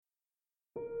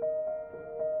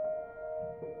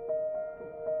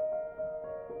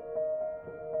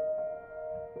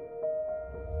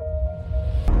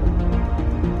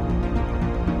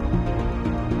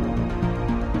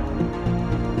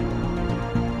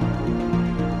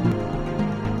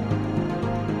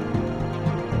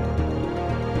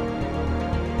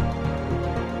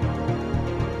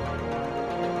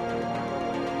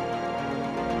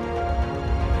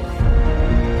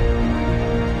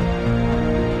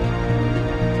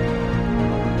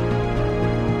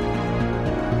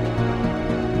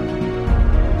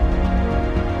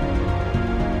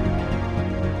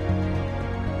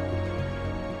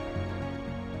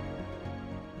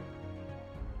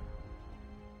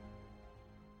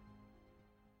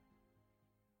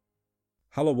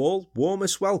Hello all,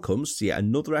 warmest welcomes to yet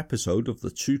another episode of the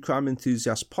True Crime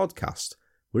Enthusiast podcast,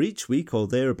 where each week or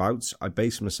thereabouts I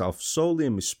base myself solely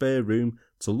in my spare room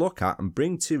to look at and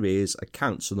bring to your ears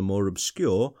accounts of the more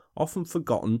obscure, often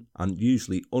forgotten and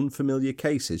usually unfamiliar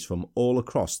cases from all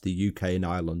across the UK and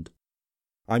Ireland.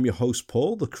 I'm your host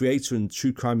Paul, the creator and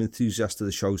true crime enthusiast of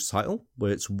the show's title,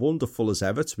 where it's wonderful as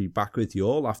ever to be back with you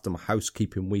all after my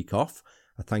housekeeping week off.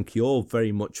 I thank you all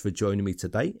very much for joining me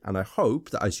today, and I hope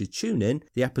that as you tune in,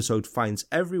 the episode finds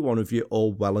every one of you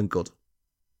all well and good.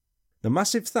 Now,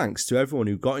 massive thanks to everyone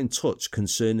who got in touch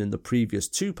concerning the previous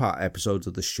two-part episode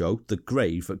of the show, The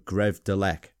Grave at Greve de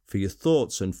Lech, for your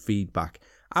thoughts and feedback.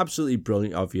 Absolutely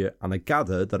brilliant of you, and I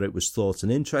gather that it was thought an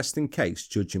interesting case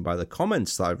judging by the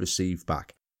comments that I received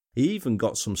back. He even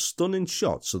got some stunning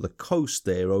shots of the coast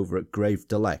there over at Greve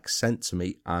de Lech sent to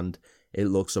me, and it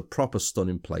looks a proper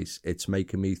stunning place. It's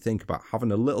making me think about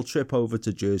having a little trip over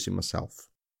to Jersey myself.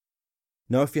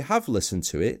 Now, if you have listened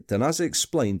to it, then as I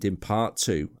explained in part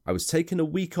 2, I was taking a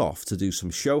week off to do some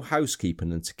show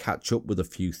housekeeping and to catch up with a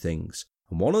few things.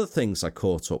 And one of the things I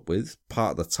caught up with,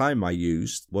 part of the time I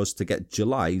used, was to get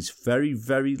July's very,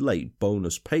 very late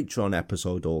bonus Patreon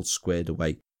episode all squared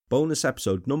away. Bonus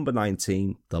episode number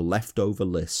 19, The Leftover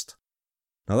List.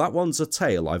 Now that one's a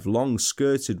tale I've long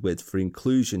skirted with for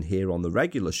inclusion here on the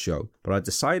regular show, but I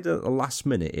decided at the last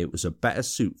minute it was a better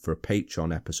suit for a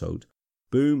Patreon episode.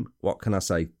 Boom, what can I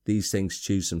say? These things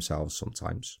choose themselves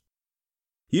sometimes.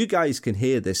 You guys can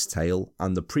hear this tale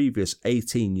and the previous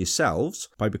 18 yourselves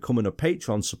by becoming a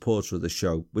Patreon supporter of the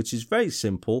show, which is very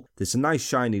simple. There's a nice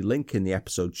shiny link in the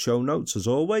episode show notes as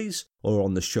always, or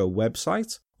on the show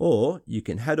website. Or you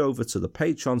can head over to the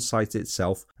Patreon site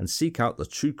itself and seek out the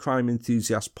True Crime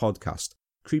Enthusiast podcast.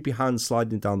 Creepy hand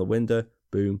sliding down the window,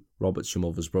 boom, Robert's your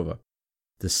mother's brother.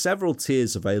 There's several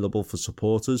tiers available for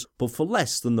supporters, but for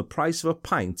less than the price of a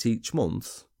pint each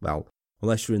month, well,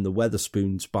 unless you're in the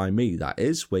Wetherspoons by me, that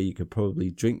is, where you could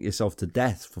probably drink yourself to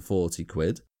death for 40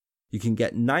 quid, you can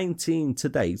get 19 to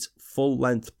date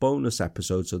full-length bonus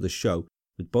episodes of the show,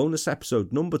 with bonus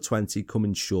episode number 20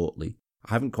 coming shortly.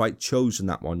 I haven't quite chosen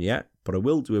that one yet, but I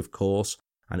will do of course,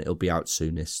 and it'll be out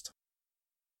soonest.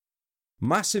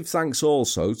 Massive thanks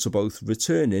also to both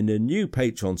returning and new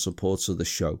Patreon supporters of the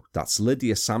show. That's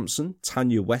Lydia Sampson,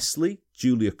 Tanya Wesley,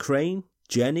 Julia Crane,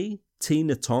 Jenny,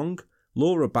 Tina Tong,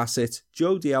 Laura Bassett,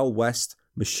 Jodie L. West,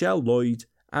 Michelle Lloyd,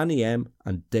 Annie M.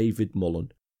 and David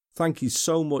Mullen. Thank you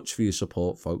so much for your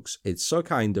support, folks. It's so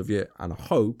kind of you, and I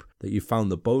hope that you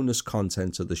found the bonus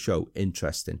content of the show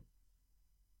interesting.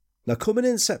 Now, coming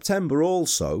in September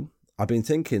also, I've been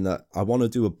thinking that I want to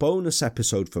do a bonus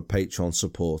episode for Patreon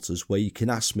supporters where you can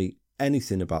ask me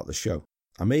anything about the show.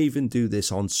 I may even do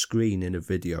this on screen in a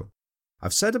video.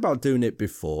 I've said about doing it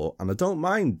before, and I don't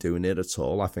mind doing it at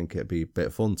all. I think it'd be a bit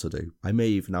of fun to do. I may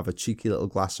even have a cheeky little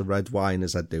glass of red wine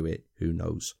as I do it, who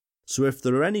knows. So if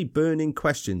there are any burning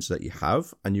questions that you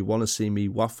have and you want to see me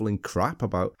waffling crap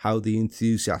about how the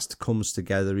enthusiast comes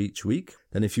together each week,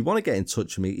 then if you want to get in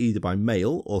touch with me either by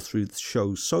mail or through the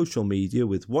show's social media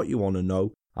with what you want to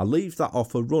know, I'll leave that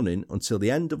offer running until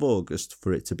the end of August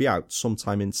for it to be out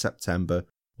sometime in September.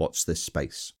 Watch this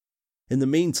space. In the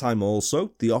meantime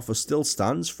also, the offer still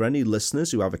stands for any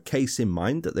listeners who have a case in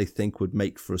mind that they think would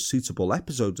make for a suitable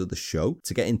episode of the show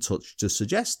to get in touch to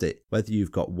suggest it, whether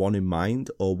you've got one in mind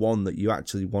or one that you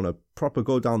actually want to proper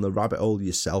go down the rabbit hole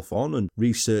yourself on and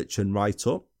research and write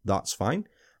up, that's fine.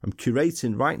 I'm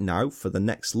curating right now for the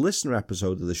next listener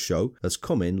episode of the show that's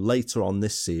coming later on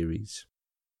this series.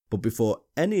 But before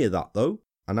any of that though,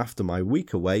 and after my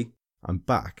week away, I'm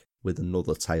back with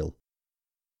another tale.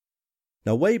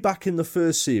 Now, way back in the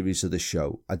first series of the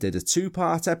show, I did a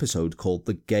two-part episode called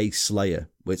The Gay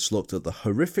Slayer, which looked at the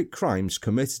horrific crimes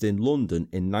committed in London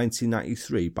in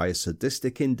 1993 by a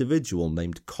sadistic individual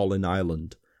named Colin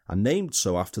Ireland, and named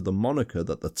so after the moniker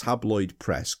that the tabloid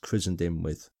press christened him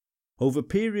with. Over a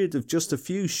period of just a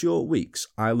few short weeks,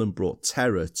 Ireland brought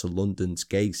terror to London's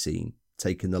gay scene,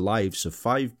 taking the lives of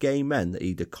 5 gay men that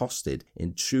he'd accosted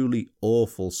in truly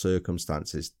awful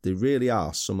circumstances. They really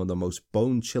are some of the most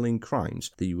bone-chilling crimes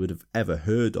that you would have ever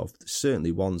heard of,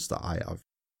 certainly ones that I have.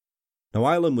 Now,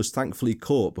 Ireland was thankfully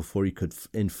caught before he could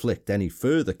inflict any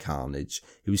further carnage.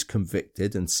 He was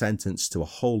convicted and sentenced to a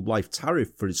whole life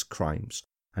tariff for his crimes,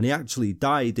 and he actually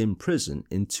died in prison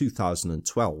in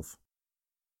 2012.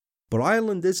 But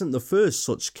Ireland isn't the first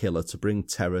such killer to bring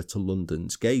terror to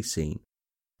London's gay scene.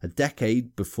 A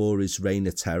decade before his reign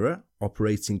of terror,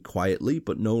 operating quietly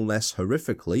but no less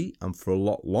horrifically and for a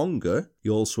lot longer,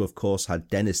 you also of course had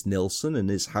Dennis Nilsen and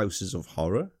his Houses of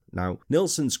Horror. Now,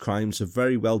 Nilsen's crimes are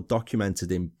very well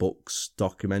documented in books,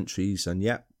 documentaries and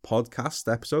yet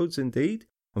podcast episodes indeed.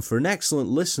 And for an excellent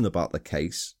listen about the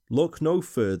case, look no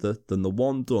further than the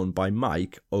one done by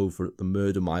Mike over at the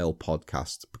Murder Mile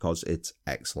podcast, because it's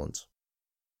excellent.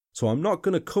 So I'm not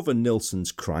going to cover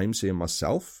Nilsson's crimes here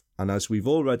myself, and as we've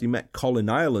already met Colin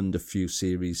Ireland a few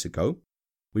series ago,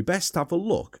 we best have a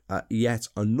look at yet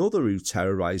another who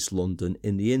terrorised London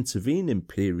in the intervening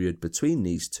period between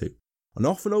these two, an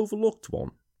often overlooked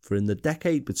one, for in the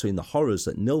decade between the horrors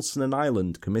that Nilsson and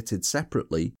Ireland committed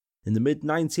separately, in the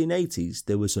mid-1980s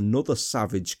there was another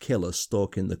savage killer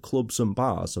stalking the clubs and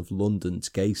bars of London's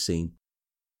gay scene.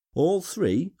 All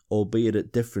three, albeit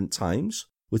at different times,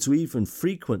 were to even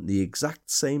frequent the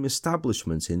exact same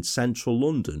establishment in central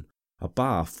London, a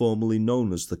bar formerly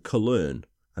known as the Colerne,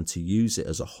 and to use it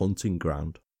as a hunting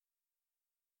ground.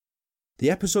 The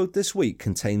episode this week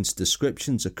contains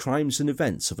descriptions of crimes and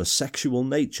events of a sexual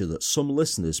nature that some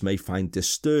listeners may find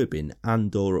disturbing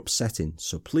and or upsetting,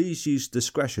 so please use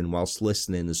discretion whilst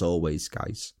listening as always,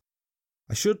 guys.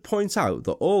 I should point out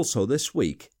that also this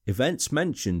week, events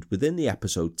mentioned within the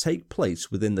episode take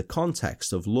place within the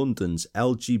context of London's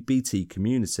LGBT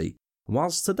community, and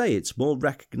whilst today it's more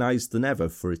recognised than ever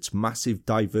for its massive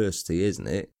diversity, isn't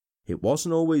it? It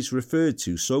wasn't always referred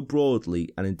to so broadly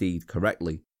and indeed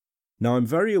correctly. Now I'm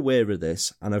very aware of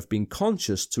this, and I've been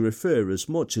conscious to refer as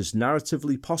much as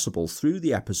narratively possible through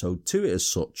the episode to it as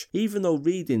such, even though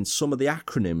reading some of the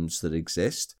acronyms that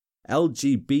exist,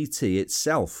 LGBT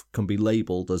itself can be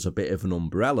labelled as a bit of an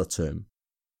umbrella term.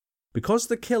 Because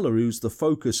the killer who's the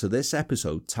focus of this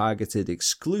episode targeted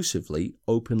exclusively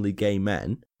openly gay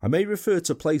men, I may refer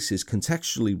to places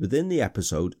contextually within the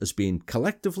episode as being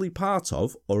collectively part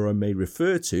of, or I may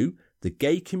refer to, the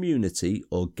gay community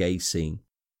or gay scene.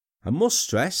 I must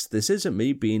stress this isn't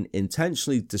me being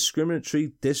intentionally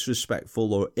discriminatory,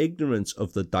 disrespectful or ignorant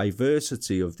of the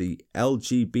diversity of the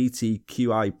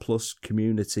LGBTQI+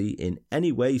 community in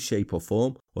any way, shape or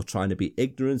form, or trying to be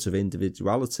ignorant of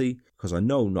individuality, because I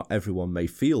know not everyone may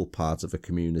feel part of a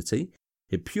community.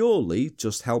 It purely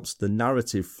just helps the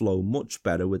narrative flow much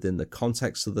better within the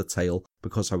context of the tale,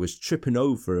 because I was tripping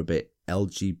over a bit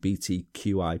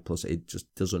LGBTQI+, it just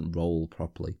doesn't roll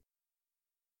properly.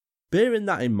 Bearing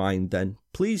that in mind then,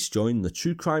 please join the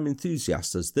true crime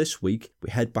enthusiast as this week we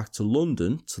head back to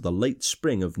London to the late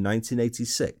spring of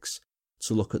 1986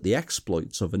 to look at the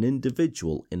exploits of an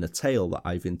individual in a tale that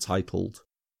I've entitled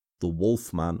The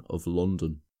Wolfman of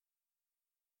London.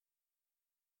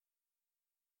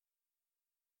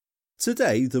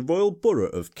 Today, the Royal Borough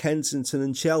of Kensington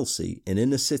and Chelsea in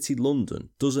inner city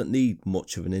London doesn't need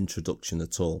much of an introduction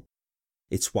at all.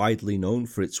 It's widely known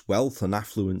for its wealth and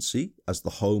affluency as the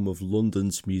home of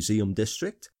London's Museum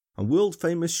District, and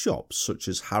world-famous shops such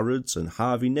as Harrods and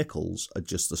Harvey Nichols are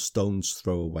just a stone's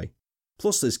throw away.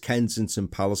 Plus there's Kensington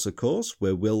Palace, of course,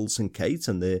 where Wills and Kate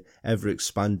and their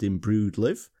ever-expanding brood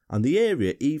live, and the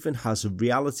area even has a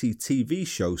reality TV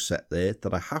show set there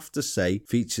that I have to say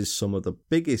features some of the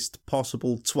biggest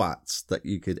possible twats that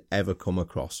you could ever come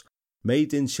across.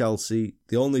 Made in Chelsea,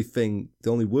 the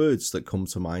only words that come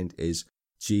to mind is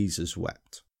Jesus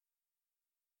wept.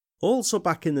 Also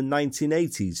back in the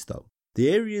 1980s though, the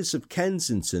areas of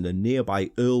Kensington and nearby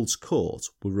Earl's Court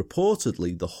were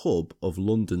reportedly the hub of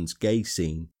London's gay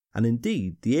scene, and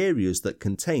indeed the areas that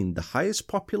contained the highest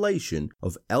population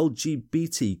of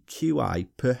LGBTQI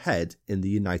per head in the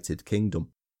United Kingdom.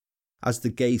 As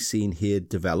the gay scene here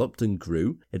developed and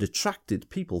grew, it attracted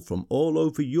people from all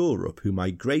over Europe who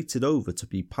migrated over to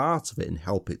be part of it and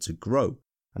help it to grow,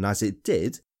 and as it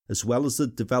did, as well as the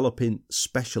developing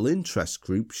special interest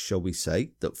groups, shall we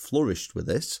say, that flourished with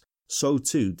this, so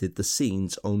too did the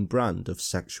scene's own brand of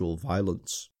sexual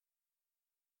violence.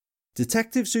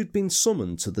 Detectives who'd been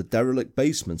summoned to the derelict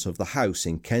basement of the house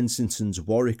in Kensington's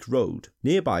Warwick Road,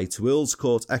 nearby to Earl's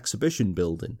Court Exhibition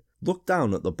Building, looked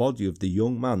down at the body of the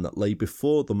young man that lay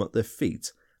before them at their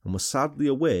feet and were sadly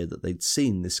aware that they'd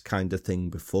seen this kind of thing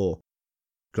before.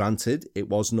 Granted, it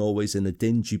wasn't always in a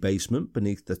dingy basement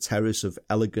beneath the terrace of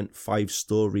elegant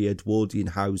 5-storey Edwardian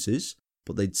houses,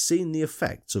 but they'd seen the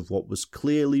effects of what was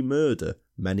clearly murder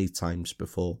many times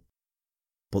before.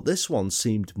 But this one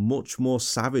seemed much more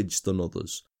savage than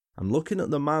others, and looking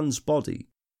at the man's body,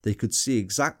 they could see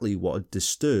exactly what had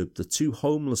disturbed the two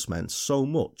homeless men so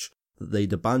much that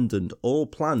they'd abandoned all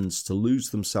plans to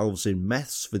lose themselves in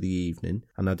meths for the evening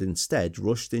and had instead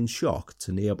rushed in shock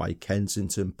to nearby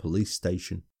Kensington Police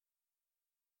Station.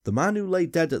 The man who lay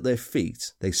dead at their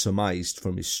feet, they surmised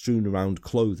from his strewn around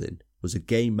clothing, was a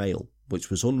gay male, which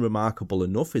was unremarkable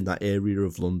enough in that area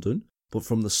of London, but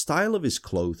from the style of his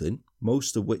clothing,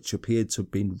 most of which appeared to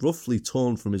have been roughly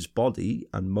torn from his body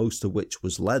and most of which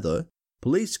was leather,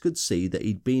 police could see that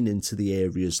he'd been into the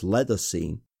area's leather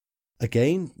scene.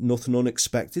 Again, nothing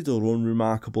unexpected or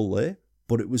unremarkable there,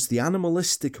 but it was the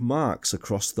animalistic marks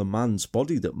across the man's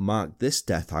body that marked this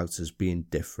death out as being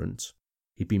different.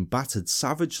 He'd been battered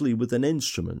savagely with an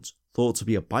instrument, thought to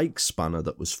be a bike spanner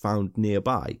that was found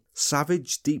nearby.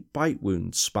 Savage, deep bite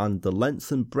wounds spanned the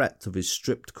length and breadth of his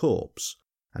stripped corpse,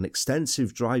 and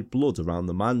extensive dried blood around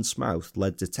the man's mouth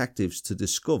led detectives to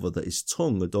discover that his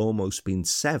tongue had almost been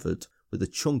severed with a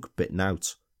chunk bitten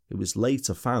out. It was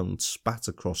later found spat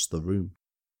across the room.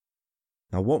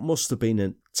 Now, what must have been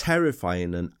a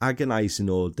terrifying and agonising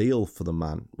ordeal for the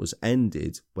man was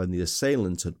ended when the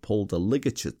assailant had pulled a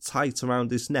ligature tight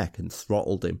around his neck and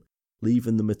throttled him,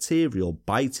 leaving the material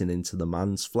biting into the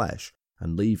man's flesh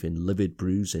and leaving livid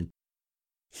bruising.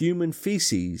 Human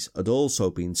faeces had also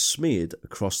been smeared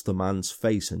across the man's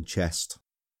face and chest.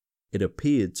 It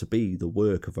appeared to be the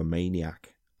work of a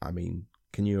maniac. I mean,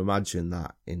 can you imagine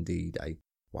that? Indeed, eh?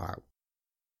 Wow.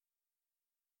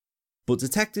 But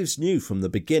detectives knew from the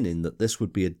beginning that this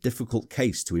would be a difficult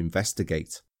case to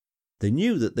investigate. They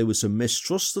knew that there was a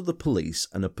mistrust of the police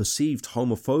and a perceived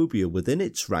homophobia within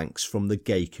its ranks from the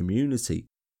gay community,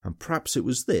 and perhaps it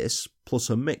was this, plus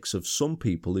a mix of some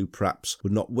people who perhaps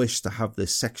would not wish to have their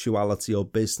sexuality or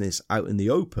business out in the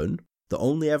open, that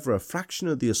only ever a fraction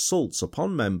of the assaults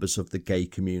upon members of the gay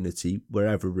community were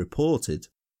ever reported.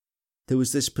 There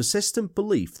was this persistent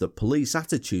belief that police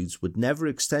attitudes would never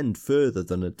extend further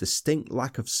than a distinct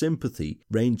lack of sympathy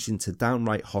ranging to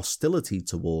downright hostility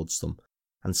towards them,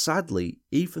 and sadly,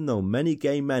 even though many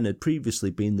gay men had previously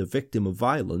been the victim of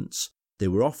violence, they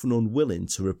were often unwilling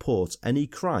to report any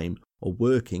crime or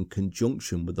work in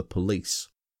conjunction with the police.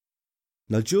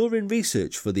 Now, during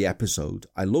research for the episode,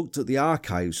 I looked at the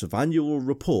archives of annual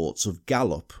reports of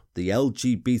Gallup, the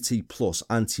LGBT+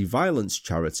 anti-violence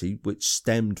charity which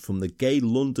stemmed from the Gay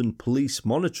London Police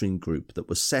Monitoring Group that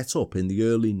was set up in the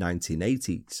early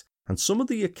 1980s, and some of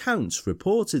the accounts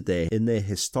reported there in their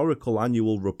historical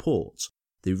annual reports,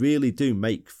 they really do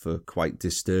make for quite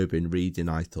disturbing reading,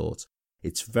 I thought.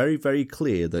 It's very, very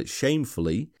clear that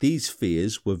shamefully, these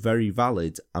fears were very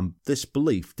valid and this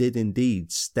belief did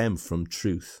indeed stem from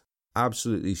truth.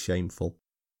 Absolutely shameful.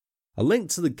 A link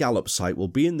to the Gallup site will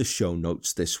be in the show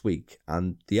notes this week,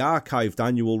 and the archived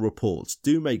annual reports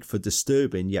do make for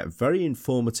disturbing yet very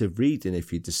informative reading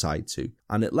if you decide to,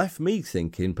 and it left me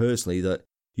thinking personally that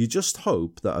you just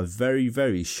hope that a very,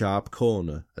 very sharp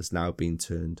corner has now been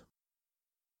turned.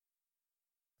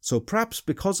 So perhaps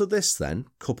because of this then,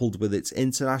 coupled with its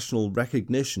international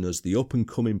recognition as the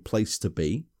up-and-coming place to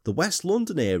be, the West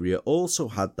London area also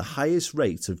had the highest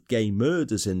rate of gay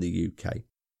murders in the UK.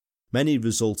 Many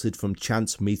resulted from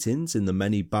chance meetings in the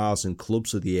many bars and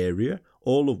clubs of the area,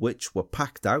 all of which were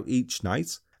packed out each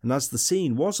night, and as the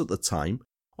scene was at the time,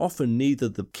 often neither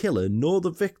the killer nor the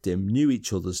victim knew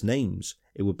each other's names.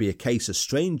 It would be a case of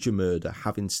stranger murder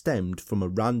having stemmed from a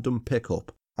random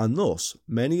pickup, and thus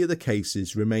many of the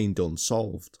cases remained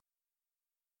unsolved.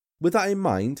 With that in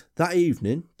mind, that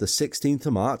evening, the 16th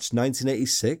of March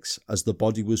 1986, as the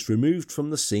body was removed from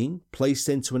the scene, placed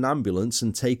into an ambulance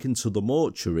and taken to the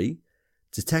mortuary,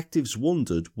 detectives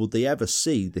wondered would they ever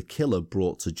see the killer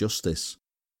brought to justice.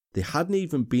 They hadn't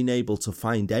even been able to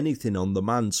find anything on the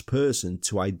man's person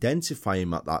to identify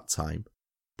him at that time,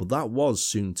 but that was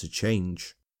soon to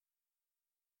change.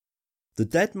 The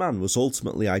dead man was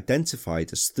ultimately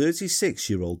identified as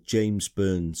 36-year-old James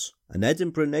Burns, an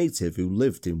Edinburgh native who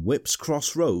lived in Whipps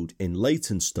Cross Road in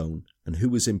Leytonstone and who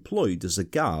was employed as a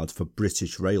guard for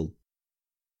British Rail.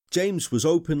 James was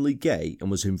openly gay and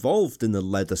was involved in the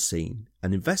leather scene,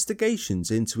 and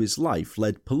investigations into his life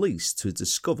led police to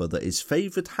discover that his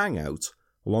favoured hangout,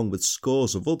 along with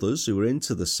scores of others who were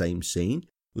into the same scene,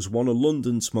 was one of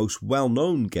London's most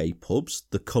well-known gay pubs,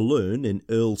 the Cologne in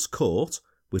Earl's Court,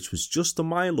 which was just a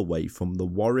mile away from the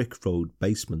Warwick Road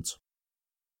basement.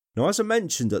 Now, as I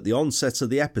mentioned at the onset of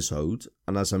the episode,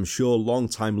 and as I'm sure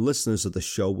long-time listeners of the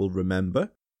show will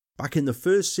remember, back in the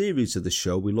first series of the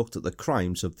show we looked at the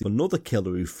crimes of another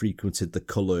killer who frequented the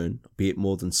Cologne, be it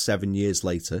more than 7 years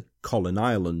later, Colin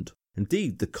Ireland.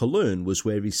 Indeed, the Cologne was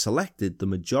where he selected the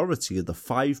majority of the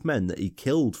 5 men that he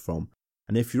killed from,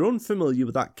 and if you're unfamiliar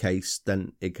with that case,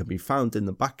 then it can be found in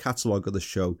the back catalogue of the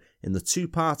show in the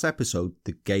 2-part episode,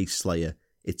 The Gay Slayer.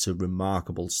 It's a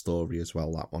remarkable story as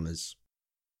well, that one is.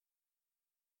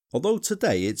 Although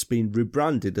today it's been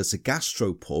rebranded as a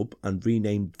gastropub and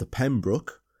renamed the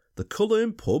Pembroke, the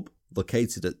Cologne pub,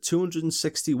 located at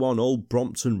 261 Old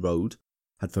Brompton Road,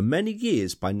 had for many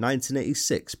years by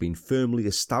 1986 been firmly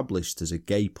established as a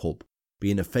gay pub,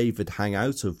 being a favoured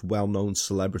hangout of well-known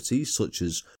celebrities such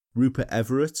as Rupert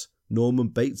Everett, Norman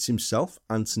Bates himself,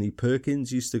 Anthony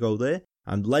Perkins, used to go there,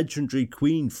 and legendary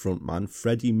Queen frontman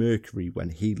Freddie Mercury when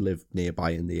he lived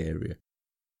nearby in the area.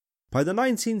 By the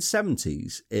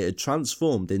 1970s, it had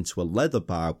transformed into a leather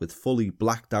bar with fully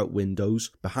blacked out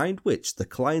windows, behind which the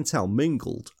clientele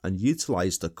mingled and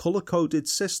utilised a colour-coded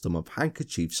system of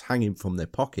handkerchiefs hanging from their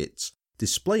pockets,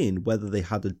 displaying whether they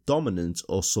had a dominant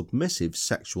or submissive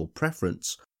sexual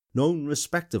preference, known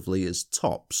respectively as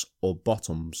tops or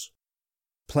bottoms.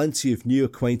 Plenty of new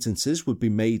acquaintances would be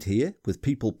made here, with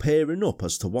people pairing up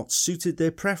as to what suited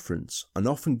their preference and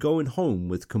often going home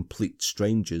with complete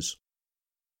strangers.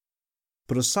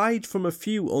 But aside from a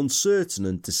few uncertain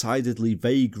and decidedly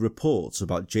vague reports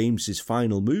about James's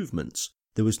final movements,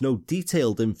 there was no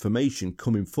detailed information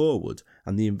coming forward,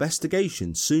 and the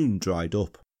investigation soon dried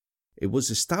up. It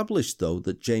was established though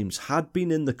that James had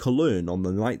been in the Cologne on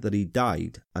the night that he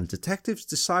died, and detectives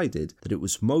decided that it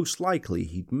was most likely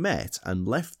he'd met and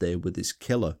left there with his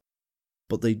killer.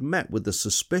 But they'd met with the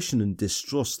suspicion and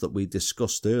distrust that we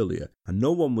discussed earlier, and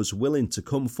no one was willing to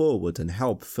come forward and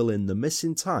help fill in the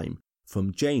missing time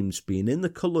from James being in the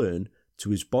Cologne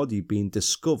to his body being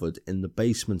discovered in the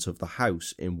basement of the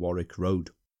house in Warwick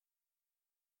Road.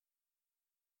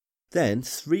 Then,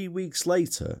 3 weeks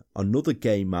later, another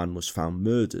gay man was found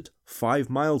murdered 5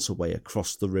 miles away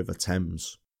across the River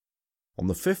Thames. On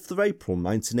the 5th of April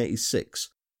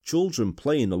 1986, children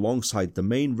playing alongside the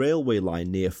main railway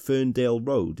line near Ferndale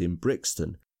Road in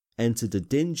Brixton entered a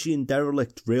dingy and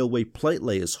derelict railway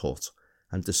platelayer's hut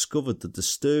and discovered the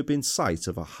disturbing sight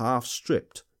of a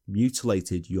half-stripped,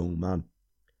 mutilated young man.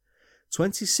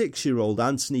 26-year-old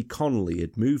Anthony Connolly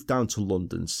had moved down to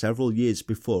London several years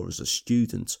before as a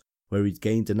student, where he'd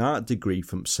gained an art degree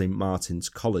from St Martin's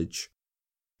College.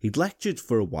 He'd lectured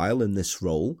for a while in this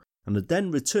role and had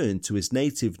then returned to his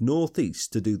native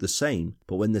northeast to do the same,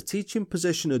 but when the teaching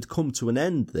position had come to an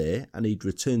end there and he'd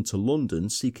returned to London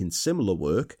seeking similar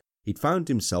work, he'd found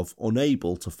himself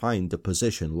unable to find a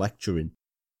position lecturing.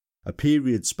 A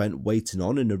period spent waiting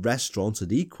on in a restaurant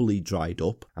had equally dried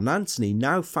up, and Anthony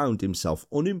now found himself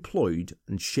unemployed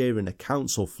and sharing a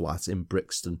council flat in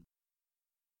Brixton.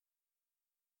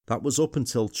 That was up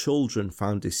until children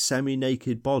found his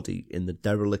semi-naked body in the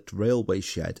derelict railway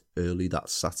shed early that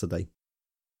Saturday.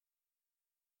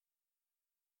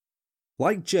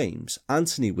 Like James,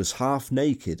 Anthony was half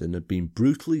naked and had been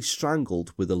brutally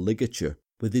strangled with a ligature,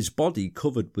 with his body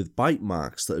covered with bite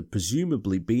marks that had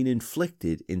presumably been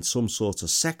inflicted in some sort of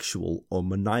sexual or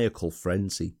maniacal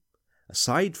frenzy.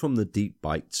 Aside from the deep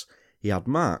bites, he had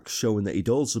marks showing that he'd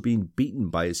also been beaten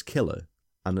by his killer,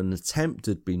 and an attempt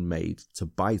had been made to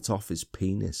bite off his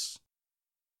penis.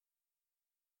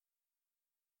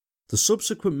 The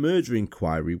subsequent murder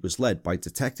inquiry was led by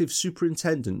Detective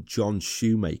Superintendent John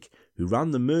Shoemake, who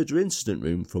ran the murder incident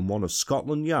room from one of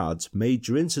Scotland Yard's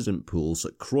major incident pools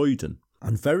at Croydon,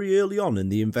 and very early on in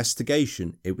the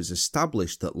investigation it was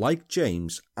established that, like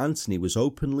James, Anthony was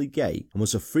openly gay and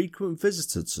was a frequent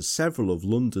visitor to several of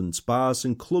London's bars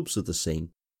and clubs of the scene.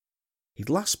 He'd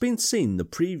last been seen the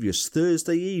previous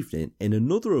Thursday evening in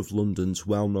another of London's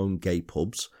well-known gay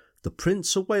pubs, the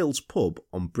Prince of Wales pub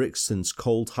on Brixton's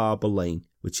Cold Harbour Lane,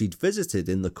 which he'd visited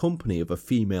in the company of a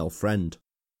female friend.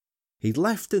 He'd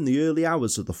left in the early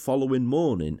hours of the following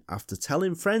morning after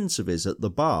telling friends of his at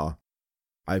the bar,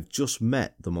 "I've just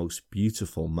met the most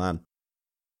beautiful man."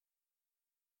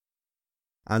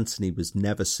 Anthony was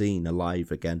never seen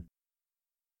alive again.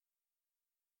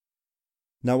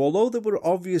 Now, although there were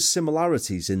obvious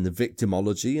similarities in the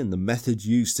victimology and the method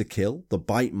used to kill, the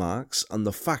bite marks, and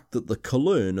the fact that the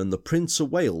Cologne and the Prince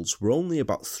of Wales were only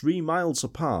about 3 miles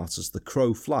apart as the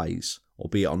crow flies,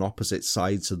 albeit on opposite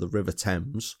sides of the River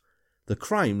Thames, the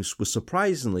crimes were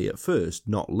surprisingly at first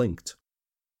not linked.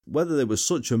 Whether there was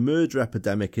such a murder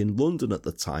epidemic in London at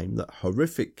the time that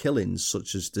horrific killings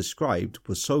such as described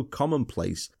were so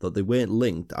commonplace that they weren't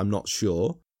linked, I'm not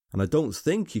sure. And I don't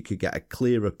think you could get a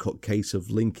clearer cut case of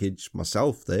linkage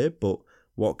myself there, but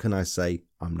what can I say?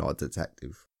 I'm not a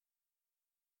detective.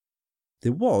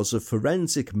 There was a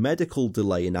forensic medical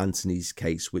delay in Anthony's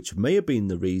case which may have been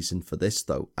the reason for this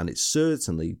though, and it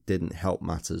certainly didn't help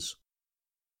matters.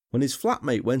 When his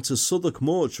flatmate went to Southwark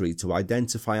Mortuary to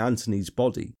identify Anthony's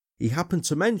body, he happened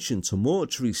to mention to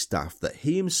mortuary staff that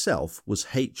he himself was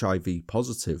HIV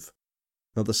positive.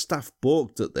 Now the staff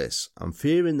balked at this, and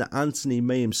fearing that Anthony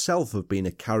may himself have been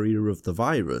a carrier of the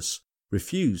virus,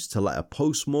 refused to let a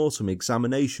post-mortem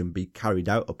examination be carried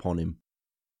out upon him.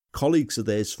 Colleagues of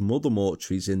theirs from other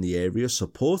mortuaries in the area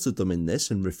supported them in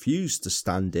this and refused to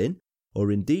stand in,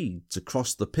 or indeed to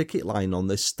cross the picket line on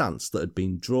this stance that had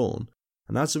been drawn,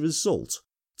 and as a result,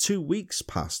 2 weeks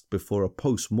passed before a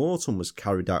post-mortem was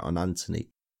carried out on Anthony,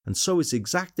 and so his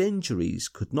exact injuries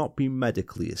could not be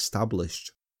medically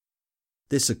established.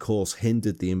 This of course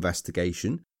hindered the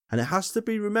investigation, and it has to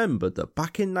be remembered that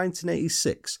back in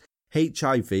 1986,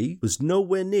 HIV was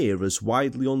nowhere near as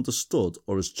widely understood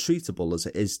or as treatable as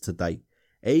it is today.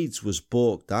 AIDS was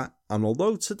balked at, and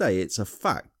although today it's a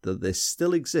fact that there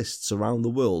still exists around the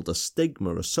world a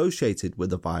stigma associated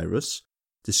with the virus,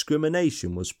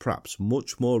 discrimination was perhaps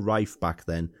much more rife back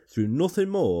then through nothing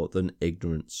more than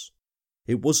ignorance.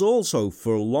 It was also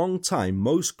for a long time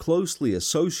most closely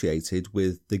associated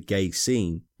with the gay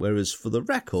scene, whereas for the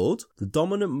record, the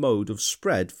dominant mode of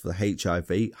spread for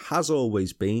HIV has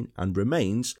always been and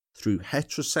remains through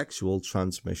heterosexual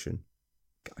transmission.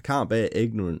 I can't bear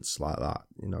ignorance like that,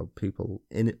 people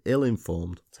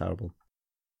ill-informed, terrible.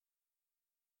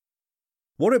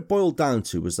 What it boiled down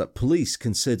to was that police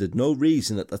considered no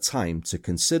reason at the time to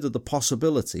consider the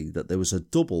possibility that there was a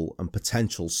double and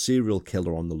potential serial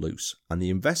killer on the loose, and the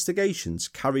investigations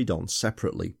carried on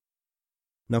separately.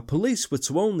 Now, police were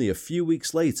to only a few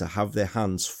weeks later have their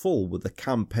hands full with the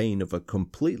campaign of a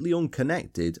completely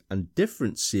unconnected and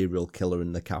different serial killer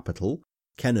in the capital,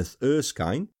 Kenneth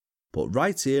Erskine, but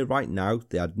right here, right now,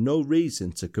 they had no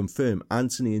reason to confirm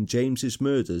Anthony and James's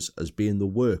murders as being the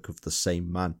work of the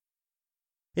same man.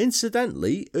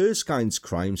 Incidentally, Erskine's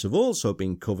crimes have also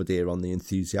been covered here on The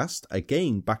Enthusiast,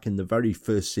 again back in the very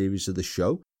first series of the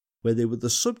show, where they were the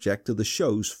subject of the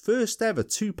show's first ever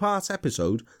 2-part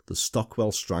episode, The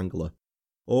Stockwell Strangler.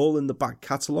 All in the back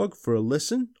catalogue for a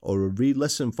listen, or a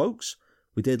re-listen folks.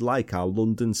 We did like our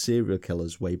London serial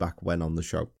killers way back when on the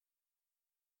show.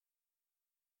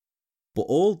 But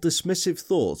all dismissive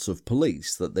thoughts of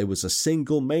police that there was a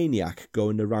single maniac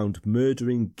going around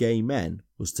murdering gay men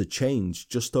was to change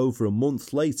just over a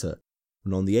month later,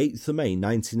 when on the 8th of May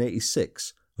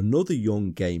 1986, another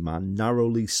young gay man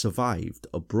narrowly survived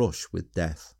a brush with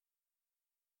death.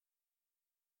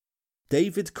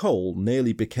 David Cole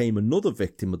nearly became another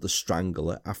victim of the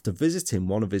Strangler after visiting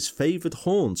one of his favoured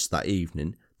haunts that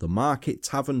evening, the Market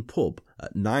Tavern pub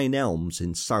at 9 Elms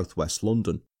in southwest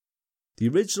London. The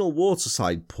original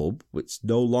waterside pub, which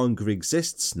no longer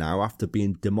exists now after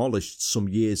being demolished some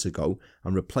years ago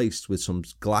and replaced with some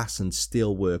glass and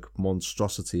steelwork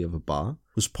monstrosity of a bar,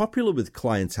 was popular with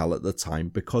clientele at the time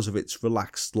because of its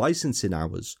relaxed licensing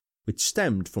hours, which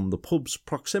stemmed from the pub's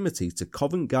proximity to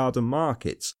Covent Garden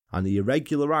markets and the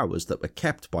irregular hours that were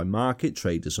kept by market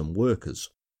traders and workers.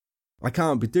 I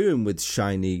can't be doing with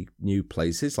shiny new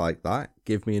places like that.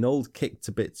 Give me an old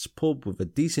kick-to-bits pub with a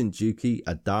decent dookie,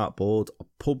 a dartboard, a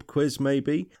pub quiz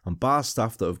maybe, and bar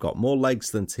staff that have got more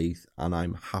legs than teeth, and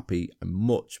I'm happy and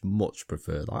much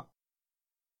prefer that.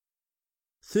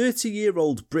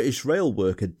 30-year-old British rail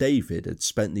worker David had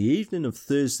spent the evening of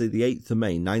Thursday the 8th of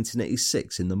May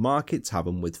 1986 in the Market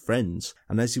Tavern with friends,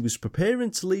 and as he was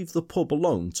preparing to leave the pub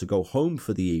alone to go home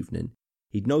for the evening,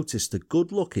 he'd noticed a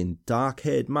good-looking,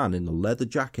 dark-haired man in a leather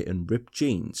jacket and ripped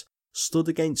jeans stood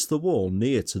against the wall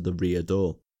near to the rear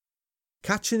door.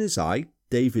 Catching his eye,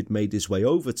 David made his way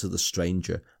over to the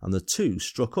stranger and the two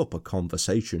struck up a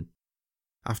conversation.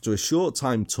 After a short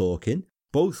time talking,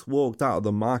 both walked out of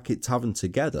the Market Tavern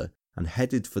together and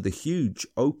headed for the huge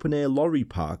open-air lorry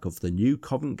park of the new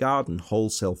Covent Garden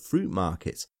wholesale fruit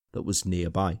market that was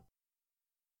nearby.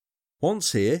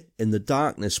 Once here, in the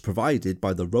darkness provided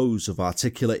by the rows of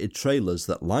articulated trailers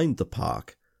that lined the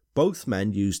park, both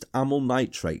men used amyl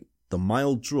nitrate, the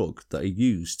mild drug that are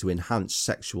used to enhance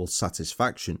sexual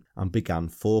satisfaction, and began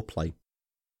foreplay.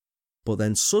 But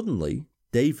then suddenly,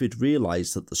 David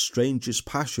realised that the stranger's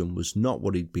passion was not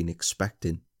what he'd been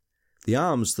expecting. The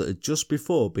arms that had just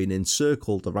before been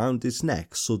encircled around his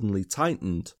neck suddenly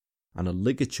tightened, and a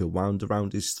ligature wound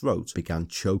around his throat began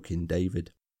choking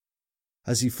David.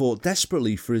 As he fought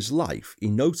desperately for his life, he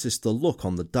noticed the look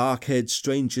on the dark-haired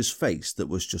stranger's face that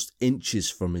was just inches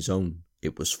from his own.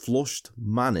 It was flushed,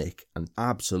 manic, and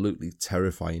absolutely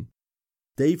terrifying.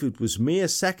 David was mere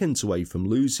seconds away from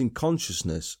losing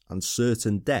consciousness and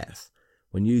certain death,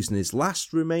 when using his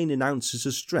last remaining ounces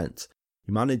of strength,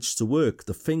 he managed to work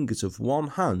the fingers of one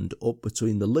hand up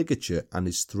between the ligature and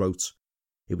his throat.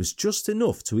 It was just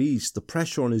enough to ease the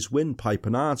pressure on his windpipe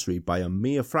and artery by a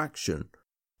mere fraction,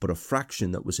 but a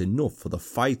fraction that was enough for the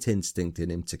fight instinct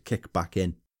in him to kick back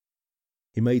in.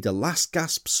 He made a last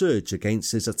gasp surge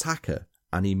against his attacker,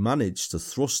 and he managed to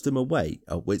thrust him away,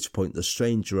 at which point the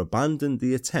stranger abandoned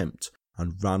the attempt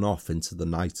and ran off into the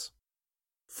night.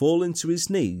 Falling to his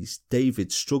knees,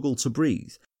 David struggled to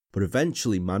breathe, but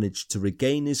eventually managed to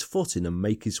regain his footing and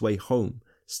make his way home,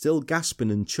 still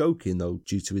gasping and choking though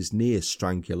due to his near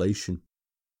strangulation.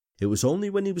 It was only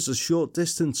when he was a short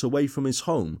distance away from his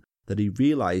home that he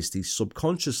realised he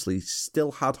subconsciously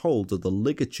still had hold of the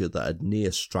ligature that had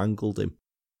near strangled him.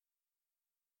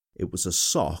 It was a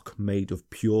sock made of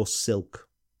pure silk.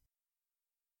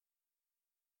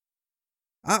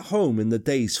 At home in the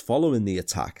days following the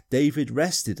attack, David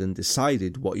rested and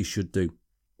decided what he should do.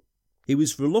 He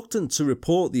was reluctant to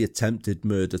report the attempted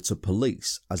murder to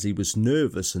police as he was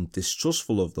nervous and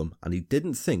distrustful of them, and he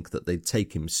didn't think that they'd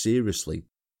take him seriously.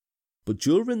 But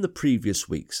during the previous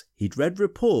weeks, he'd read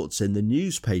reports in the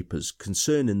newspapers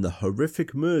concerning the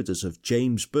horrific murders of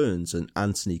James Burns and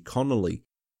Anthony Connolly,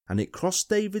 and it crossed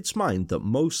David's mind that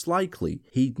most likely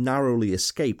he'd narrowly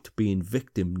escaped being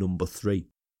victim number 3.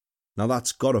 Now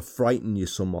that's got to frighten you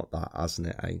somewhat, that, hasn't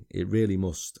it, eh? It really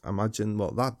must. Imagine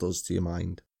what that does to your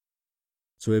mind.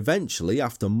 So eventually,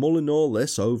 after mulling all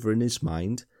this over in his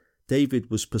mind, David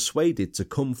was persuaded to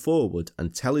come forward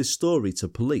and tell his story to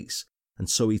police, and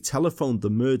so he telephoned the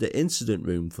murder incident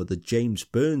room for the James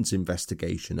Burns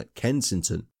investigation at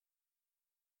Kensington.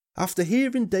 After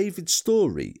hearing David's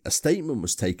story, a statement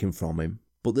was taken from him,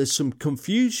 but there's some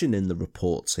confusion in the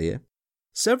reports here.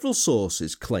 Several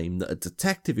sources claim that a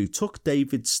detective who took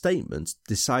David's statement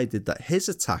decided that his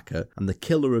attacker and the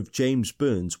killer of James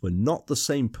Burns were not the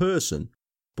same person,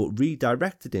 but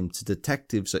redirected him to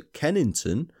detectives at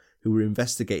Kennington who were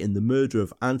investigating the murder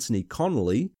of Anthony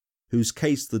Connolly, whose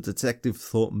case the detective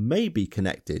thought may be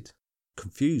connected.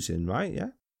 Confusing, right? Yeah.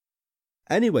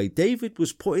 Anyway, David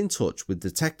was put in touch with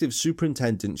Detective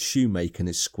Superintendent Shoemake and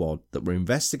his squad that were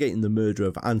investigating the murder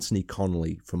of Anthony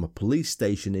Connolly from a police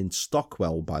station in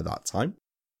Stockwell by that time.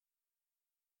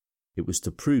 It was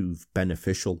to prove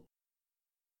beneficial.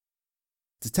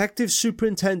 Detective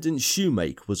Superintendent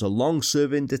Shoemake was a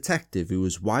long-serving detective who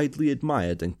was widely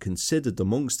admired and considered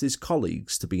amongst his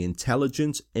colleagues to be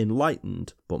intelligent,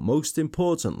 enlightened, but most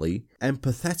importantly,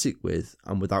 empathetic with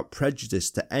and without prejudice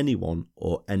to anyone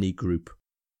or any group.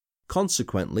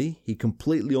 Consequently, he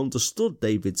completely understood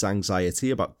David's anxiety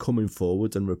about coming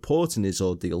forward and reporting his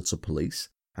ordeal to police,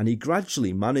 and he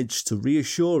gradually managed to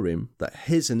reassure him that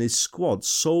his and his squad's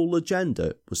sole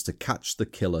agenda was to catch the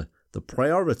killer, the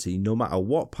priority no matter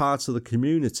what part of the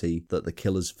community that the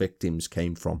killer's victims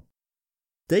came from.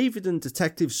 David and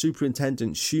Detective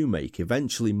Superintendent Shoemake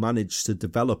eventually managed to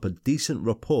develop a decent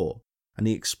rapport, and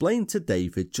he explained to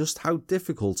David just how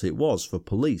difficult it was for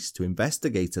police to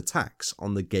investigate attacks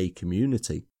on the gay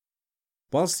community.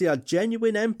 Whilst he had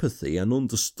genuine empathy and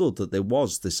understood that there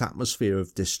was this atmosphere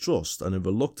of distrust and a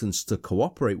reluctance to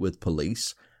cooperate with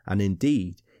police, and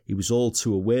indeed he was all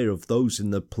too aware of those in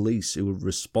the police who were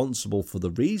responsible for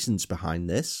the reasons behind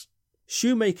this,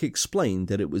 Shoemake explained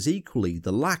that it was equally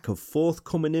the lack of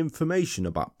forthcoming information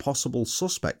about possible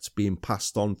suspects being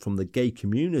passed on from the gay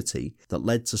community that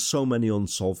led to so many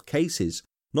unsolved cases,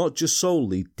 not just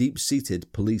solely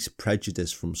deep-seated police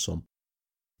prejudice from some.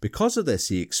 Because of this,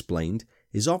 he explained,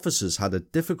 his officers had a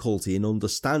difficulty in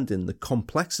understanding the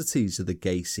complexities of the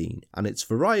gay scene and its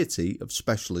variety of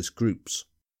specialist groups.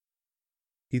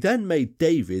 He then made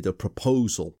David a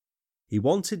proposal. He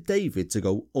wanted David to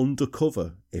go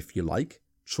undercover, if you like,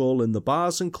 trawling the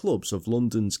bars and clubs of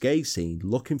London's gay scene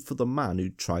looking for the man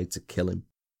who'd tried to kill him.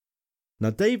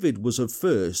 Now David was at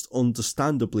first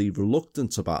understandably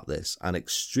reluctant about this and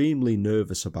extremely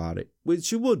nervous about it,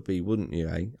 which you would be, wouldn't you,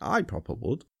 eh? I probably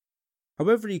would.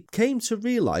 However, he came to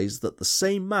realise that the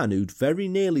same man who'd very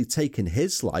nearly taken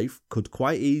his life could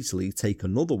quite easily take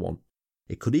another one.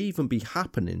 It could even be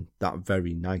happening that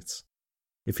very night.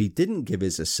 If he didn't give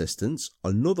his assistance,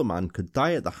 another man could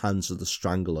die at the hands of the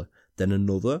strangler, then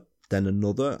another,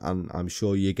 and I'm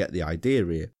sure you get the idea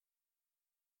here.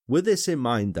 With this in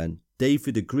mind then,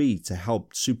 David agreed to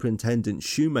help Superintendent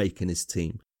Shoemake and his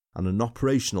team, and an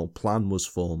operational plan was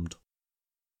formed.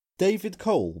 David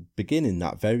Cole, beginning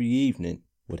that very evening,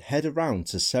 would head around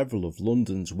to several of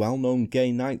London's well-known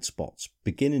gay night spots,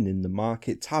 beginning in the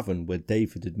Market Tavern where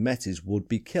David had met his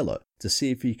would-be killer, to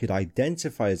see if he could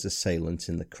identify his assailant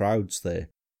in the crowds there.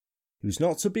 He was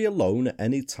not to be alone at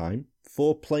any time.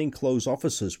 4 plainclothes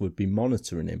officers would be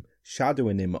monitoring him,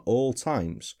 shadowing him at all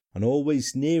times, and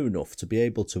always near enough to be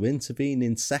able to intervene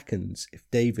in seconds if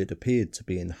David appeared to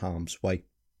be in harm's way.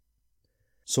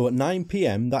 So at 9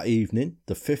 p.m. that evening,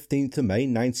 the 15th of May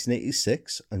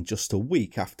 1986, and just a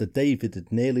week after David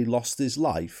had nearly lost his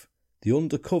life, the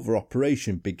undercover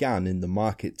operation began in the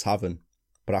Market Tavern.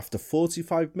 But after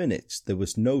 45 minutes there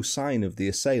was no sign of the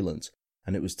assailant,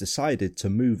 and it was decided to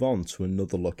move on to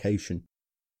another location.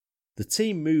 The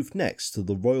team moved next to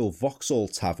the Royal Vauxhall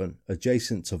Tavern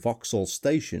adjacent to Vauxhall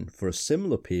Station for a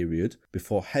similar period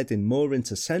before heading more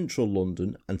into central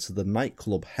London and to the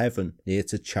nightclub Heaven near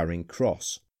to Charing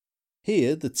Cross.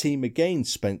 Here, the team again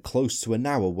spent close to an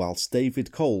hour whilst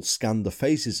David Cole scanned the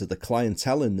faces of the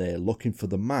clientele in there looking for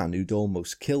the man who'd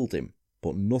almost killed him,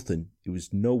 but nothing. He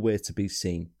was nowhere to be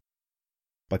seen.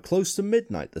 By close to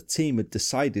midnight, the team had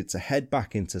decided to head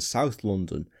back into South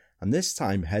London, and this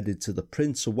time headed to the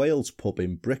Prince of Wales pub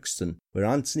in Brixton, where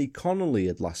Anthony Connolly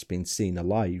had last been seen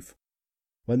alive.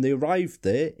 When they arrived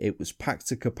there, it was packed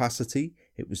to capacity,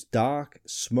 it was dark,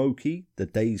 smoky, the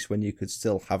days when you could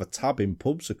still have a tab in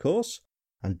pubs of course,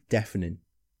 and deafening.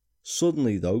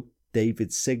 Suddenly though,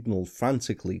 David signalled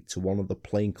frantically to one of the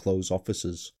plainclothes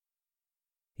officers.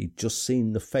 He'd just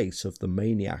seen the face of the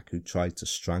maniac who tried to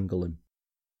strangle him.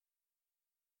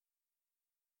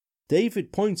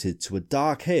 David pointed to a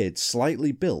dark-haired,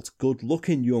 slightly built,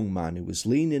 good-looking young man who was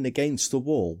leaning against the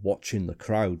wall watching the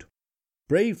crowd.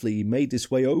 Bravely he made his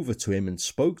way over to him and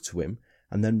spoke to him,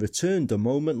 and then returned a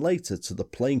moment later to the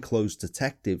plainclothes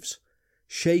detectives,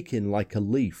 shaking like a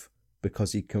leaf,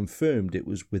 because he confirmed it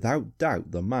was without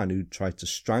doubt the man who'd tried to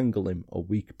strangle him a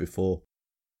week before.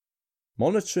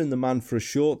 Monitoring the man for a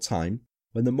short time,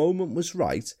 when the moment was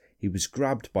right, he was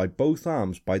grabbed by both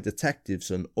arms by detectives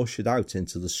and ushered out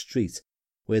into the street,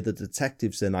 where the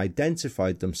detectives then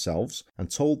identified themselves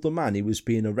and told the man he was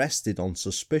being arrested on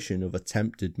suspicion of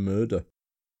attempted murder.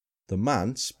 The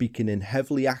man, speaking in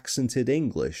heavily accented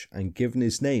English and given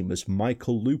his name as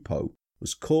Michael Lupo,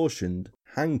 was cautioned,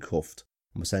 handcuffed,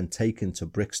 and was then taken to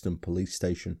Brixton Police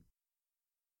Station.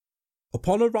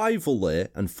 Upon arrival there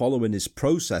and following his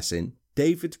processing,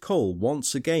 David Cole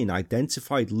once again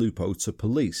identified Lupo to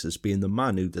police as being the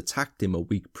man who'd attacked him a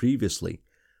week previously,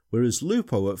 whereas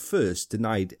Lupo at first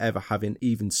denied ever having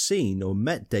even seen or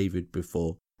met David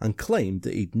before, and claimed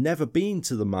that he'd never been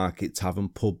to the Market Tavern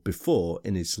pub before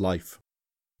in his life.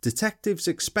 Detectives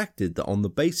expected that on the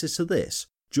basis of this,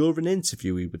 during an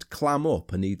interview he would clam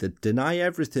up and either deny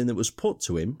everything that was put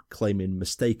to him, claiming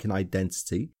mistaken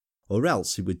identity, or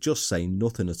else he would just say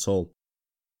nothing at all.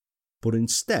 But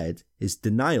instead, his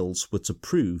denials were to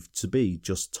prove to be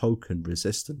just token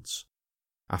resistance.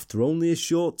 After only a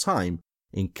short time,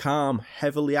 in calm,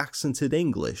 heavily accented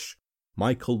English,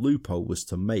 Michael Lupo was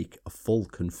to make a full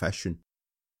confession.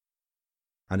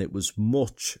 And it was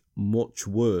much, much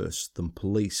worse than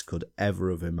police could ever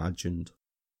have imagined.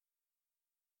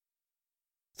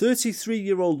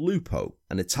 33-year-old Lupo,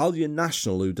 an Italian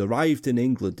national who'd arrived in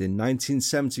England in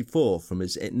 1974 from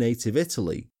his native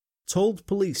Italy, told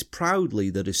police proudly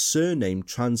that his surname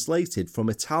translated from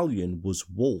Italian was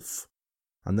Wolf,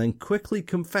 and then quickly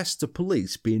confessed to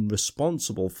police being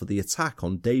responsible for the attack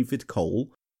on David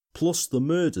Cole, plus the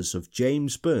murders of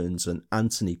James Burns and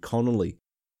Anthony Connolly.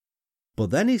 But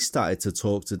then he started to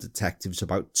talk to detectives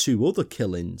about two other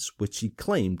killings which he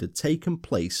claimed had taken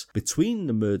place between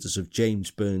the murders of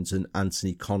James Burns and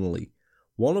Anthony Connolly,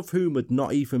 one of whom had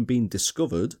not even been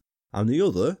discovered, and the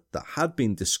other that had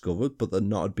been discovered but that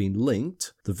not had been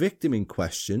linked. The victim in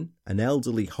question, an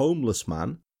elderly homeless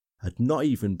man, had not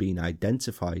even been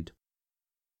identified.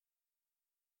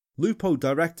 Lupo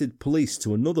directed police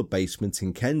to another basement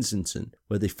in Kensington,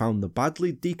 where they found the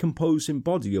badly decomposing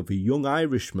body of a young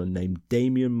Irishman named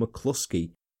Damien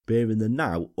McCluskey, bearing the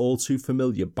now all too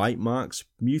familiar bite marks,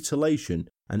 mutilation,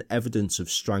 and evidence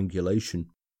of strangulation.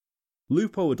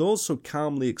 Lupo had also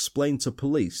calmly explained to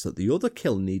police that the other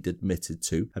killing he'd admitted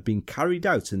to had been carried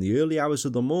out in the early hours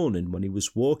of the morning when he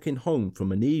was walking home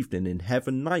from an evening in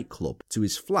Heaven nightclub to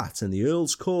his flat in the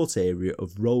Earl's Court area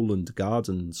of Rowland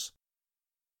Gardens.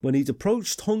 When he'd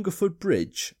approached Hungerford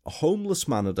Bridge, a homeless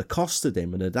man had accosted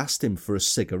him and had asked him for a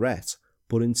cigarette,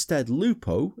 but instead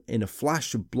Lupo, in a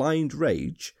flash of blind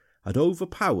rage, had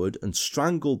overpowered and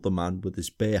strangled the man with his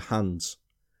bare hands.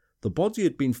 The body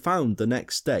had been found the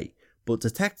next day, but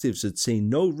detectives had seen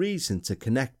no reason to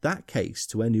connect that case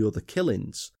to any other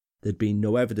killings. There'd been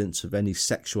no evidence of any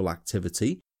sexual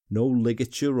activity, no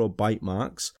ligature or bite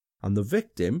marks, and the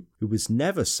victim, who was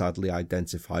never sadly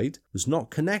identified, was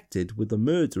not connected with the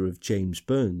murder of James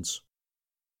Burns.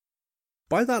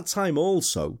 By that time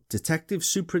also, Detective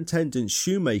Superintendent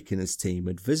Shoemaker and his team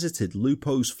had visited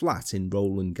Lupo's flat in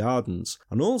Rowland Gardens,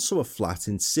 and also a flat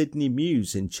in Sydney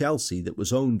Mews in Chelsea that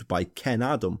was owned by Ken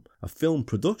Adam, a film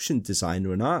production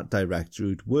designer and art director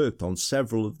who'd worked on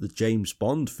several of the James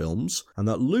Bond films, and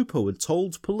that Lupo had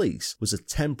told police was a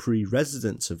temporary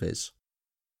residence of his.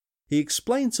 He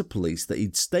explained to police that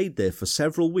he'd stayed there for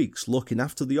several weeks looking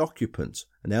after the occupant,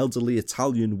 an elderly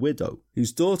Italian widow,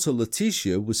 whose daughter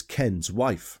Letitia was Ken's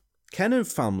wife. Ken and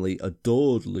family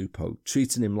adored Lupo,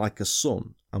 treating him like a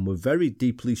son, and were very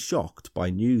deeply shocked by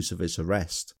news of his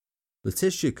arrest.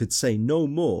 Letitia could say no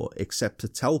more except to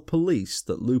tell police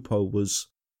that Lupo was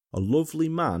a lovely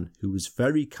man who was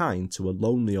very kind to a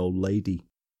lonely old lady.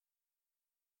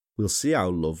 We'll see how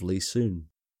lovely soon.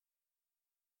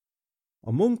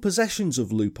 Among possessions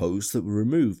of Lupo's that were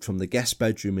removed from the guest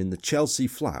bedroom in the Chelsea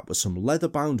flat were some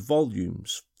leather-bound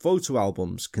volumes, photo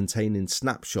albums containing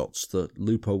snapshots that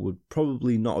Lupo would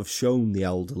probably not have shown the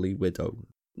elderly widow.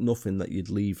 Nothing that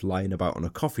you'd leave lying about on a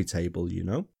coffee table, you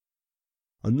know.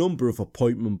 A number of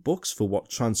appointment books for what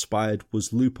transpired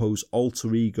was Lupo's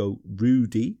alter ego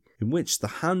Rudy, in which the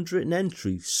handwritten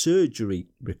entry surgery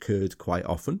recurred quite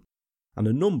often, and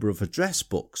a number of address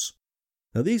books.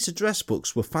 Now, these address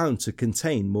books were found to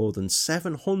contain more than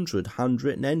 700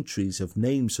 handwritten entries of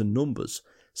names and numbers,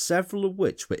 several of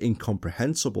which were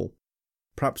incomprehensible.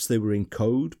 Perhaps they were in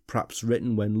code, perhaps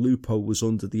written when Lupo was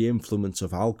under the influence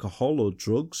of alcohol or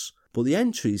drugs, but the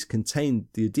entries contained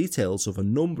the details of a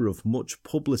number of much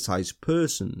publicised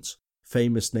persons,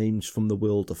 famous names from the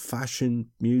world of fashion,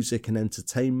 music and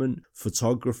entertainment,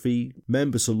 photography,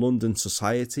 members of London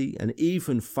society, and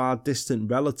even far distant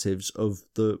relatives of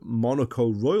the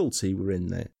Monaco royalty were in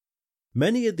there.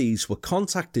 Many of these were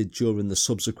contacted during the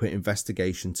subsequent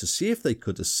investigation to see if they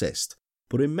could assist,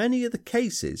 but in many of the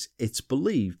cases it's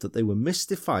believed that they were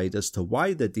mystified as to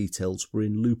why their details were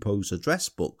in Lupo's address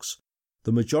books.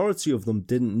 The majority of them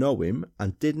didn't know him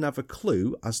and didn't have a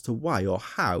clue as to why or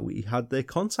how he had their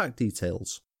contact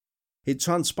details. It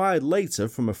transpired later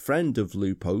from a friend of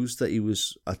Lupo's that he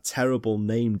was a terrible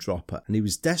name dropper and he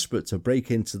was desperate to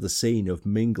break into the scene of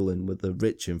mingling with the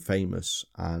rich and famous,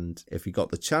 and if he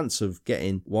got the chance of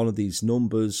getting one of these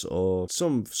numbers or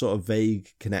some sort of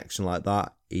vague connection like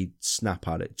that, he'd snap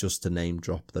at it just to name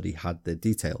drop that he had their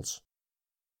details.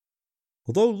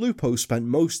 Although Lupo spent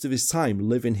most of his time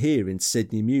living here in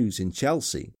Sydney Mews in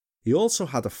Chelsea, he also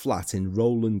had a flat in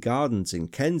Rowland Gardens in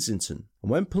Kensington,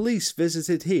 and when police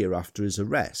visited here after his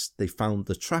arrest, they found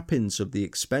the trappings of the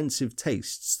expensive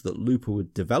tastes that Lupo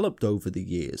had developed over the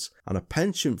years, and a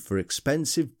penchant for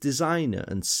expensive designer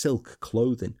and silk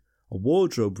clothing. A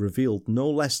wardrobe revealed no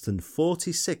less than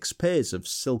 46 pairs of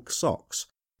silk socks,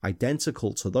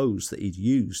 identical to those that he'd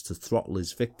used to throttle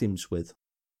his victims with.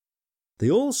 They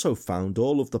also found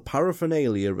all of the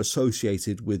paraphernalia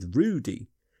associated with Rudy,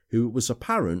 who it was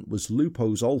apparent was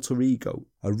Lupo's alter ego,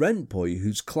 a rent boy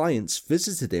whose clients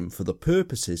visited him for the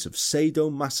purposes of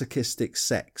sadomasochistic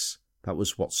sex. That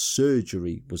was what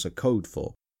surgery was a code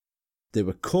for. There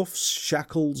were cuffs,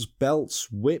 shackles,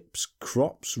 belts, whips,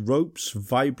 crops, ropes,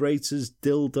 vibrators,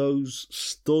 dildos,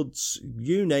 studs,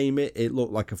 you name it, it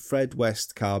looked like a Fred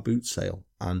West car boot sale.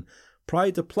 And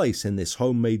pride of place in this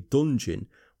homemade dungeon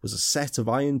was a set of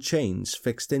iron chains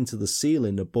fixed into the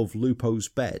ceiling above Lupo's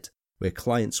bed, where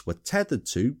clients were tethered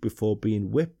to before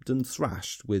being whipped and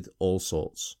thrashed with all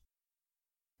sorts.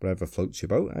 Whatever floats your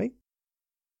boat, eh?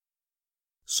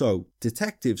 So,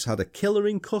 detectives had a killer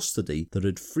in custody that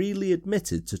had freely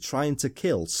admitted to trying to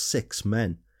kill 6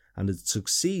 men, and had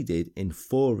succeeded in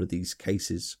 4 of these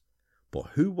cases.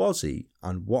 But who was he,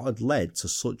 and what had led to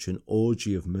such an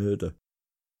orgy of murder?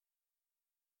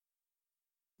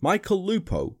 Michael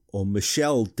Lupo, or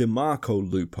Michel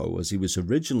DeMarco Lupo as he was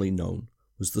originally known,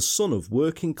 was the son of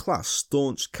working-class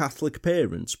staunch Catholic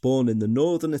parents born in the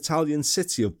northern Italian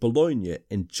city of Bologna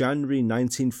in January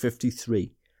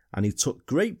 1953, and he took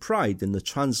great pride in the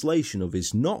translation of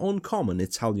his not uncommon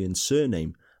Italian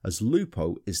surname, as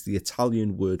Lupo is the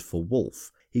Italian word for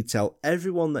wolf. He'd tell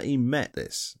everyone that he met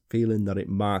this, feeling that it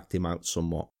marked him out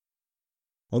somewhat.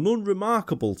 An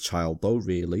unremarkable child though,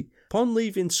 really. Upon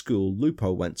leaving school,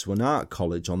 Lupo went to an art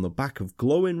college on the back of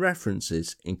glowing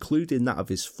references, including that of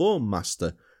his form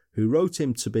master, who wrote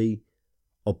him to be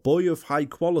a boy of high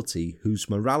quality whose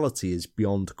morality is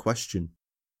beyond question.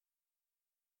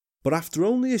 But after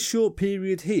only a short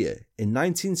period here, in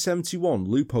 1971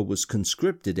 Lupo was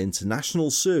conscripted into national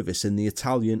service in the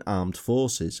Italian Armed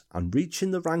Forces, and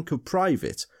reaching the rank of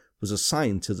private, was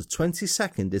assigned to the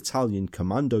 22nd Italian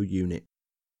Commando Unit.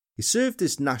 He served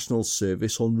his national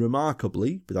service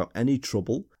unremarkably, without any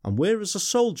trouble, and whereas a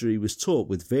soldier he was taught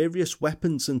with various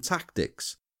weapons and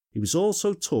tactics, he was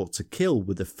also taught to kill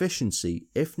with efficiency,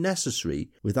 if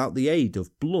necessary, without the aid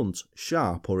of blunt,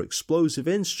 sharp or explosive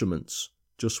instruments,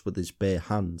 just with his bare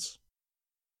hands.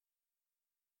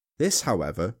 This,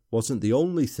 however, wasn't the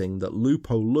only thing that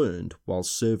Lupo learned while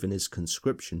serving his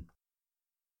conscription.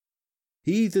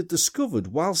 He either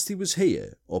discovered whilst he was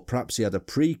here, or perhaps he had a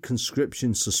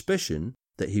pre-conscription suspicion,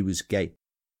 that he was gay.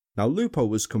 Now Lupo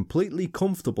was completely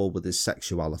comfortable with his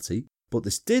sexuality, but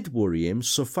this did worry him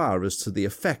so far as to the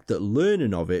effect that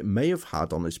learning of it may have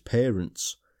had on his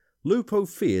parents. Lupo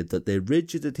feared that their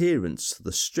rigid adherence to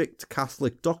the strict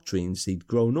Catholic doctrines he'd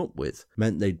grown up with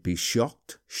meant they'd be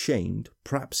shocked, shamed,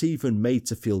 perhaps even made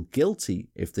to feel guilty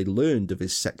if they learned of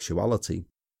his sexuality.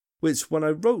 Which, when I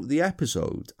wrote the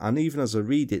episode, and even as I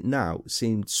read it now,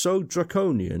 seemed so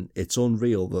draconian, it's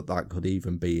unreal that could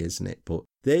even be, isn't it? But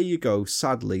there you go,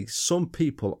 sadly, some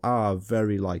people are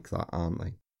very like that, aren't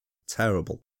they?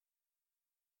 Terrible.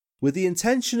 With the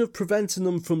intention of preventing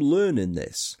them from learning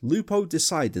this, Lupo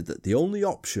decided that the only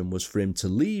option was for him to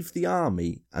leave the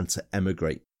army and to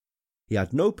emigrate. He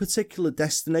had no particular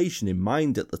destination in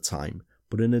mind at the time,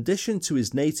 but in addition to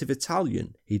his native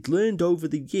Italian, he'd learned over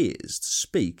the years to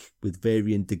speak, with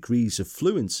varying degrees of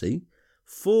fluency,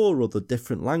 4 other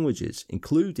different languages,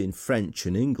 including French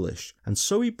and English, and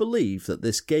so he believed that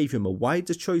this gave him a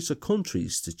wider choice of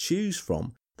countries to choose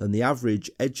from than the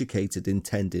average educated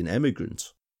intending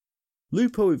emigrant.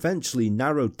 Lupo eventually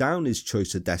narrowed down his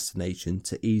choice of destination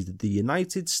to either the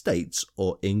United States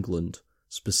or England,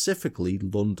 specifically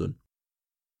London.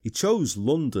 He chose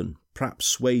London, perhaps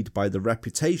swayed by the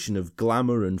reputation of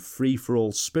glamour and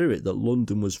free-for-all spirit that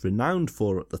London was renowned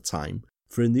for at the time,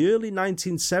 for in the early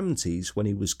 1970s, when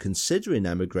he was considering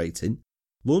emigrating,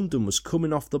 London was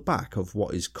coming off the back of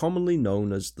what is commonly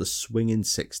known as the swinging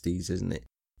 60s, isn't it?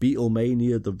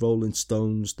 Beatlemania, the Rolling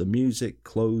Stones, the music,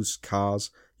 clothes, cars,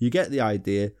 you get the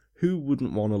idea, who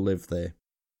wouldn't want to live there?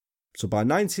 So by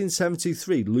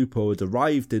 1973, Lupo had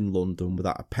arrived in London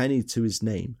without a penny to his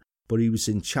name, but he was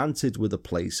enchanted with the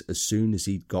place as soon as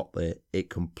he'd got there. It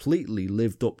completely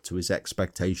lived up to his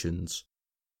expectations.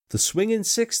 The swinging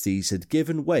 60s had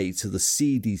given way to the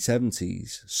seedy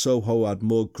 70s. Soho had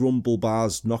more grumble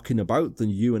bars knocking about than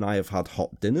you and I have had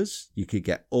hot dinners. You could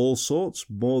get all sorts,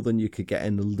 more than you could get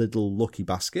in a little lucky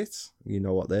basket. You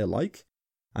know what they're like.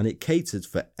 And it catered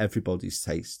for everybody's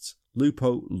tastes.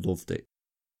 Lupo loved it.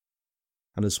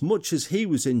 And as much as he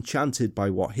was enchanted by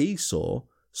what he saw,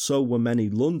 so were many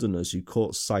Londoners who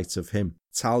caught sight of him.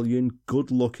 Italian,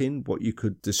 good-looking, what you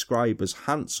could describe as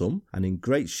handsome, and in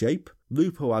great shape,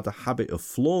 Lupo had a habit of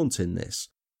flaunting this,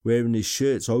 wearing his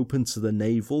shirts open to the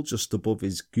navel just above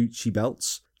his Gucci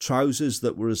belts, trousers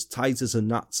that were as tight as a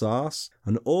gnat's arse,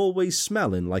 and always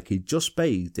smelling like he'd just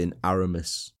bathed in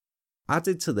Aramis.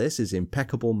 Added to this his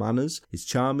impeccable manners, his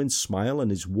charming smile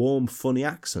and his warm, funny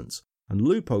accent, and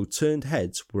Lupo turned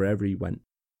heads wherever he went.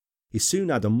 He soon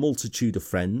had a multitude of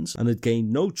friends and had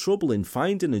gained no trouble in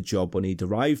finding a job when he'd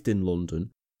arrived in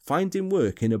London, finding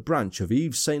work in a branch of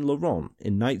Yves Saint Laurent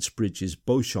in Knightsbridge's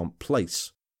Beauchamp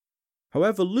Place.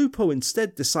 However, Lupo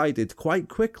instead decided quite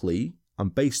quickly,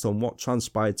 and based on what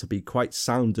transpired to be quite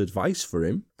sound advice for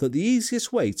him, that the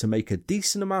easiest way to make a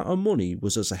decent amount of money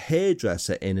was as a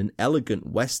hairdresser in an elegant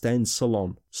West End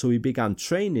salon, so he began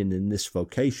training in this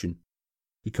vocation.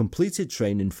 He completed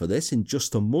training for this in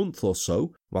just a month or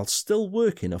so, while still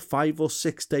working a 5 or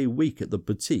 6 day week at the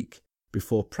boutique,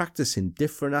 before practicing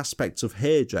different aspects of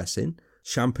hairdressing,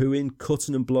 shampooing,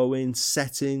 cutting and blowing,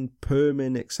 setting,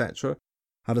 perming, etc.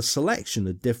 Had a selection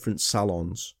of different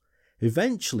salons.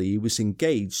 Eventually he was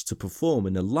engaged to perform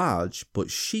in a large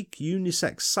but chic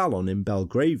unisex salon in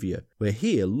Belgravia, where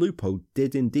here Lupo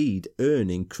did indeed earn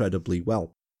incredibly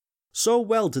well. So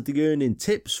well did he earn in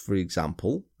tips, for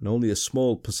example, and only a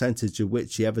small percentage of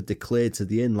which he ever declared to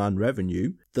the Inland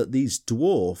Revenue, that these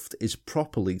dwarfed his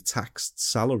properly taxed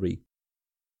salary.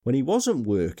 When he wasn't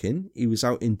working, he was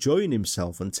out enjoying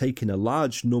himself and taking a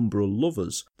large number of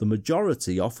lovers, the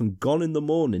majority often gone in the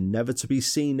morning never to be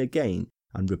seen again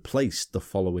and replaced the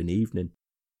following evening.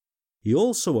 He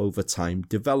also over time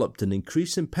developed an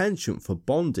increasing penchant for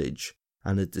bondage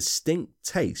and a distinct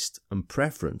taste and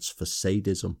preference for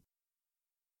sadism.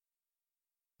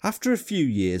 After a few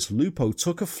years, Lupo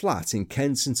took a flat in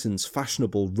Kensington's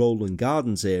fashionable Rowland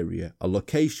Gardens area, a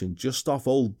location just off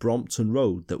Old Brompton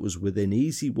Road that was within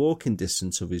easy walking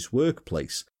distance of his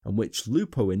workplace, and which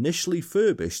Lupo initially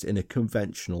furbished in a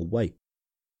conventional way.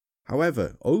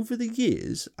 However, over the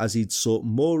years, as he'd sought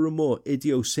more and more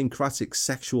idiosyncratic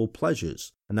sexual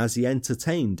pleasures, and as he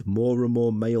entertained more and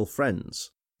more male friends,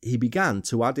 he began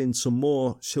to add in some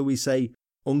more, shall we say,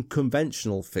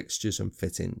 unconventional fixtures and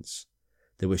fittings.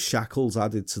 There were shackles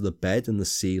added to the bed and the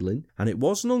ceiling, and it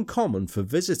wasn't uncommon for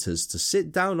visitors to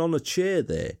sit down on a chair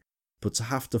there, but to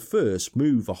have to first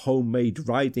move a homemade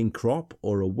riding crop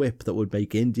or a whip that would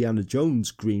make Indiana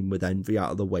Jones green with envy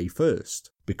out of the way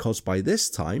first, because by this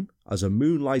time, as a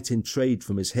moonlighting trade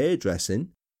from his hairdressing,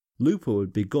 Lupo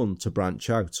had begun to branch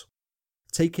out.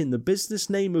 Taking the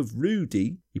business name of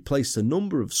Rudy, he placed a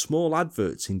number of small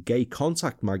adverts in gay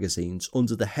contact magazines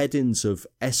under the headings of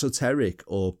esoteric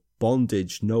or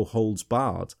bondage no holds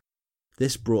barred,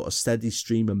 This brought a steady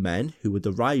stream of men who would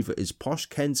arrive at his posh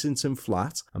Kensington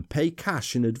flat and pay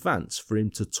cash in advance for him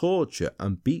to torture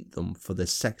and beat them for their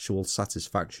sexual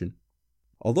satisfaction.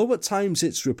 Although at times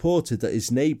it's reported that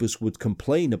his neighbours would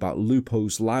complain about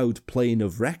Lupo's loud playing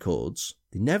of records,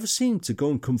 they never seemed to go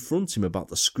and confront him about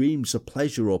the screams of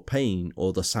pleasure or pain,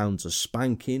 or the sounds of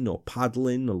spanking or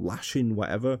paddling or lashing,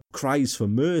 whatever, cries for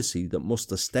mercy that must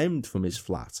have stemmed from his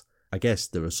flat. I guess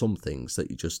there are some things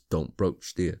that you just don't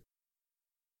broach, do you?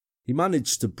 He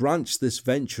managed to branch this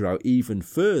venture out even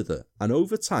further, and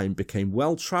over time became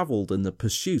well travelled in the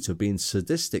pursuit of being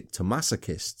sadistic to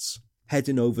masochists,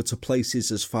 heading over to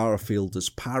places as far afield as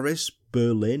Paris,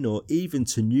 Berlin, or even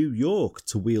to New York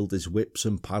to wield his whips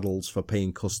and paddles for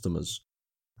paying customers,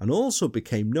 and also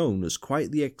became known as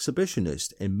quite the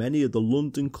exhibitionist in many of the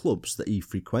London clubs that he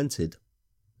frequented.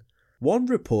 One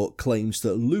report claims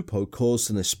that Lupo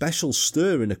caused an especial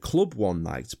stir in a club one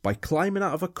night by climbing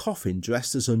out of a coffin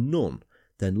dressed as a nun,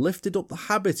 then lifted up the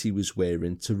habit he was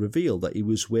wearing to reveal that he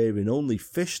was wearing only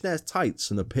fishnet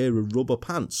tights and a pair of rubber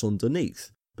pants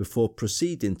underneath, before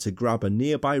proceeding to grab a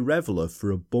nearby reveller for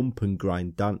a bump and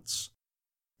grind dance.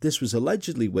 This was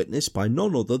allegedly witnessed by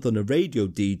none other than a radio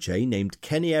DJ named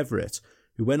Kenny Everett,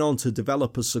 who went on to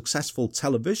develop a successful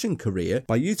television career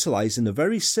by utilising a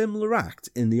very similar act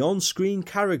in the on-screen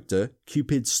character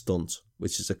Cupid's Stunt,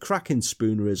 which is a cracking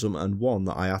spoonerism and one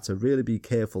that I had to really be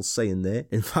careful saying there.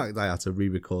 In fact, I had to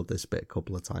re-record this bit a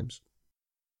couple of times.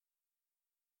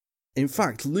 In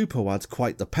fact, Lupo had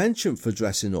quite the penchant for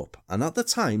dressing up, and at the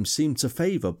time seemed to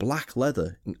favour black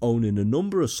leather, owning a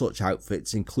number of such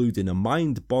outfits including a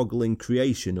mind-boggling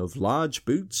creation of large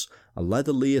boots, a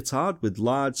leather leotard with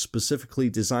large specifically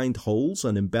designed holes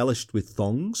and embellished with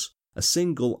thongs, a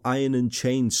single iron and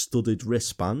chain studded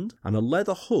wristband, and a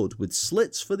leather hood with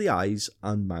slits for the eyes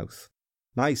and mouth.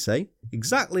 Nice, eh?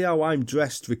 Exactly how I'm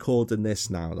dressed recording this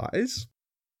now, that is.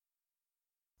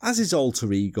 As his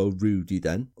alter ego Rudy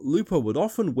then, Lupo would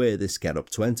often wear this getup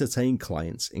to entertain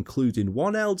clients, including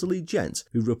one elderly gent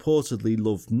who reportedly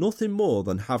loved nothing more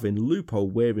than having Lupo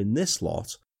wearing this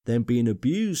lot, then being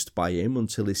abused by him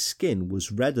until his skin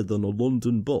was redder than a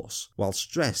London bus, whilst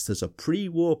dressed as a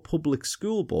pre-war public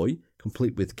schoolboy,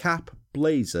 complete with cap,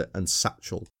 blazer and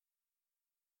satchel.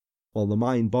 Well, the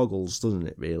mind boggles, doesn't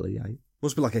it really, eh?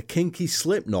 Must be like a kinky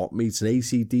Slipknot meets an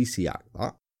AC/DC act,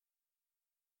 that.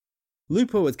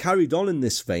 Lupo had carried on in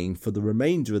this vein for the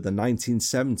remainder of the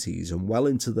 1970s and well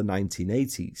into the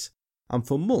 1980s, and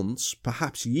for months,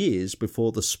 perhaps years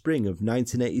before the spring of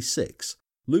 1986,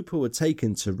 Lupo had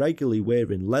taken to regularly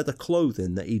wearing leather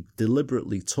clothing that he'd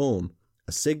deliberately torn,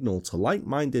 a signal to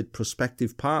like-minded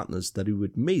prospective partners that he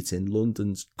would meet in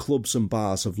London's clubs and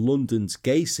bars of London's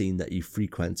gay scene that he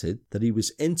frequented that he was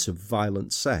into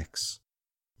violent sex.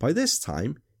 By this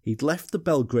time, he'd left the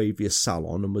Belgravia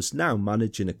salon and was now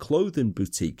managing a clothing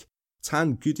boutique,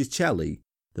 Tan Guidicelli,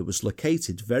 that was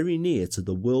located very near to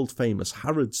the world-famous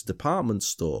Harrods department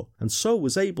store, and so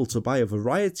was able to buy a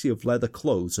variety of leather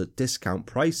clothes at discount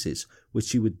prices,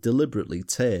 which he would deliberately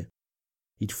tear.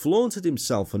 He'd flaunted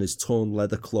himself on his torn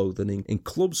leather clothing in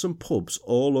clubs and pubs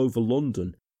all over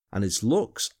London, and his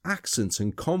looks, accent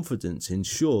and confidence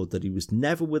ensured that he was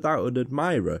never without an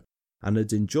admirer, and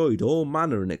had enjoyed all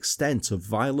manner and extent of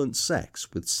violent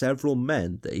sex with several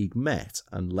men that he'd met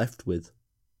and left with.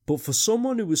 But for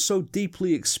someone who was so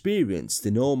deeply experienced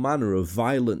in all manner of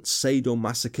violent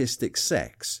sadomasochistic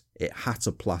sex, it had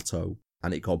to plateau,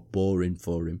 and it got boring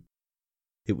for him.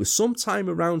 It was sometime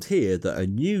around here that a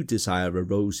new desire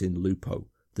arose in Lupo,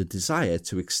 the desire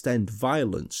to extend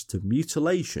violence to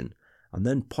mutilation and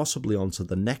then possibly on to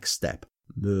the next step,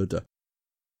 murder.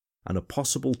 And a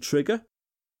possible trigger?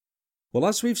 Well,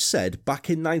 as we've said, back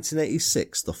in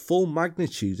 1986, the full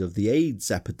magnitude of the AIDS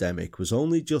epidemic was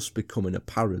only just becoming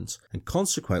apparent, and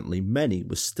consequently many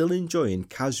were still enjoying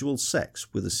casual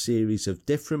sex with a series of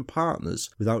different partners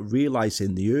without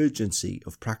realising the urgency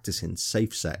of practising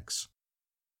safe sex.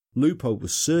 Lupo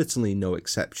was certainly no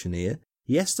exception here.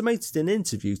 He estimated in an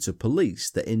interview to police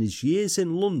that in his years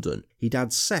in London he'd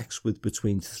had sex with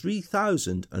between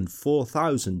 3,000 and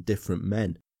 4,000 different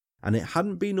men, and it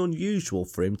hadn't been unusual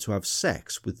for him to have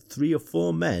sex with 3 or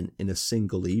 4 men in a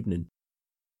single evening.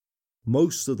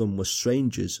 Most of them were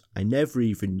strangers, I never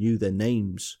even knew their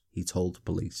names, he told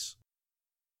police.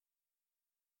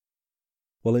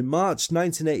 Well, in March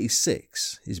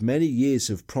 1986, his many years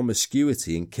of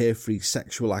promiscuity and carefree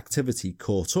sexual activity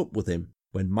caught up with him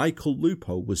when Michael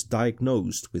Lupo was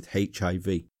diagnosed with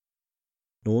HIV.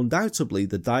 Now, undoubtedly,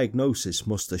 the diagnosis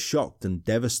must have shocked and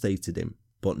devastated him,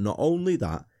 but not only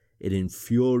that, it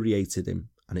infuriated him,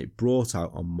 and it brought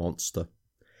out a monster.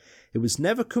 It was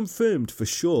never confirmed for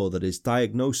sure that his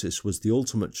diagnosis was the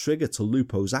ultimate trigger to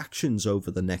Lupo's actions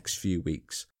over the next few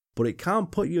weeks, but it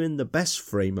can't put you in the best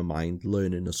frame of mind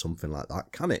learning of something like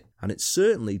that, can it? And it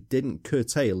certainly didn't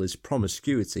curtail his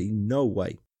promiscuity, no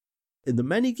way. In the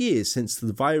many years since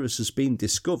the virus has been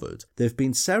discovered, there have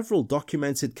been several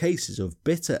documented cases of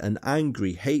bitter and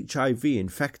angry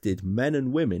HIV-infected men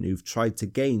and women who've tried to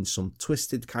gain some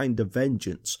twisted kind of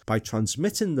vengeance by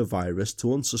transmitting the virus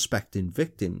to unsuspecting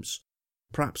victims.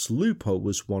 Perhaps Lupo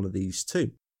was one of these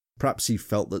too. Perhaps he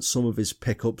felt that some of his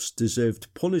pickups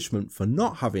deserved punishment for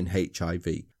not having HIV,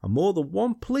 and more than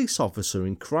one police officer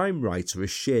and crime writer has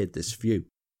shared this view.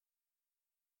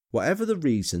 Whatever the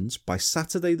reasons, by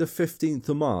Saturday the 15th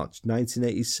of March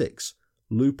 1986,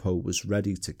 Lupo was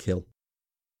ready to kill.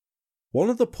 One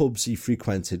of the pubs he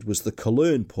frequented was the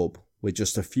Cologne pub, where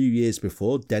just a few years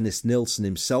before Dennis Nilsson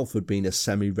himself had been a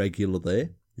semi-regular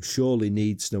there. Surely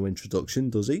needs no introduction,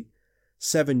 does he?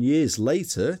 7 years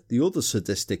later, the other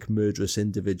sadistic murderous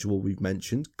individual we've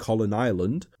mentioned, Colin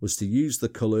Ireland, was to use the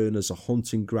Cologne as a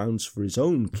hunting grounds for his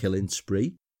own killing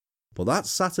spree. But that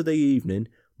Saturday evening,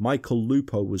 Michael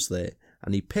Lupo was there,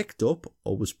 and he picked up,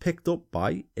 or was picked up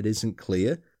by, it isn't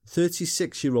clear,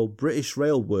 36-year-old British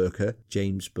rail worker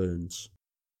James Burns.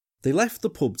 They left the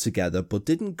pub together but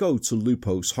didn't go to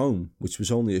Lupo's home, which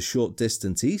was only a short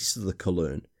distance east of the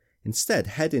Cologne, instead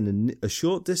heading a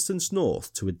short distance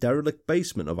north to a derelict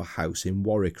basement of a house in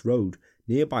Warwick Road,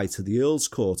 nearby to the Earl's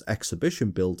Court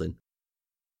exhibition building.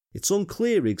 It's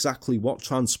unclear exactly what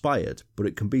transpired, but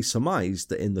it can be surmised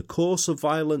that in the course of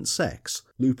violent sex,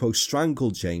 Lupo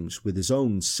strangled James with his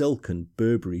own silken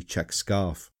Burberry check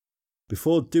scarf.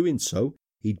 Before doing so,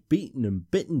 he'd beaten and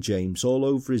bitten James all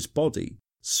over his body,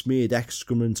 smeared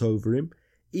excrement over him,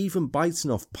 even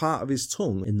biting off part of his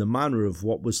tongue in the manner of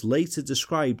what was later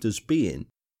described as being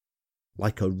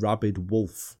like a rabid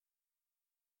wolf.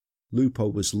 Lupo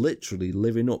was literally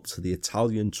living up to the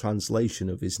Italian translation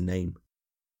of his name.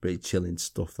 Pretty chilling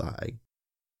stuff, that, eh?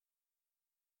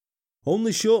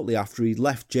 Only shortly after he'd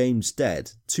left James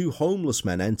dead, two homeless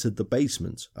men entered the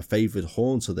basement, a favoured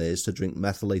haunt of theirs to drink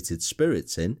methylated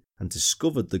spirits in, and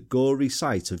discovered the gory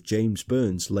sight of James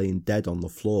Burns laying dead on the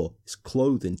floor, his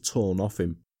clothing torn off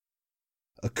him.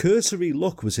 A cursory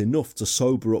look was enough to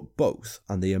sober up both,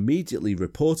 and they immediately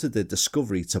reported their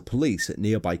discovery to police at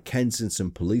nearby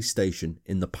Kensington Police Station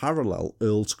in the parallel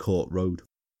Earl's Court Road.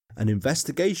 An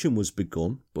investigation was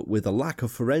begun, but with a lack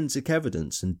of forensic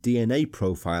evidence and DNA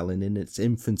profiling in its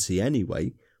infancy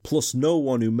anyway, plus no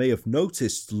one who may have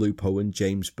noticed Lupo and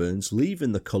James Burns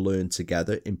leaving the Cologne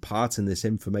together imparting this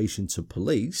information to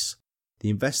police, the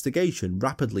investigation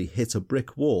rapidly hit a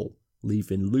brick wall,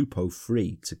 leaving Lupo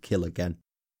free to kill again.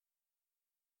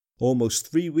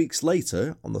 Almost 3 weeks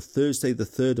later, on the Thursday the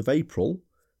 3rd of April,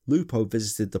 Lupo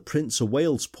visited the Prince of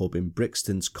Wales pub in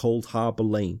Brixton's Cold Harbour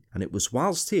Lane, and it was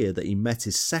whilst here that he met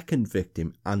his second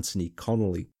victim, Anthony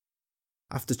Connolly.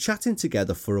 After chatting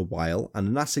together for a while and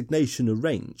an assignation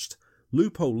arranged,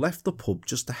 Lupo left the pub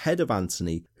just ahead of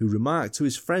Anthony, who remarked to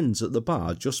his friends at the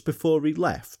bar just before he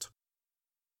left,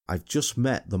 "I've just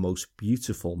met the most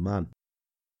beautiful man."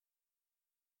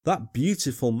 That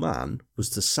beautiful man was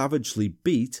to savagely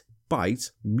beat,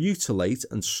 bite, mutilate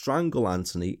and strangle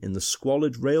Anthony in the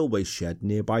squalid railway shed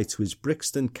nearby to his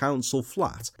Brixton council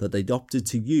flat that they'd opted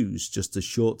to use just a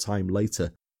short time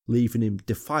later, leaving him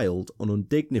defiled and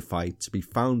undignified to be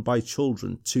found by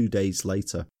children 2 days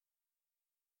later.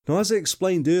 Now, as I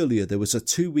explained earlier, there was a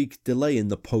 2-week delay in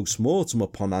the post-mortem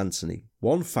upon Anthony,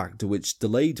 one factor which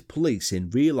delayed police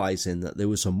in realising that there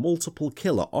was a multiple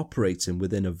killer operating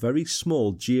within a very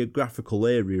small geographical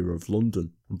area of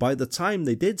London. And by the time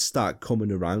they did start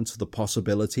coming around to the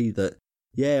possibility that,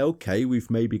 yeah, okay, we've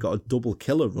maybe got a double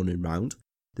killer running round,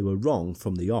 they were wrong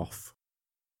from the off.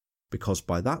 Because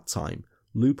by that time,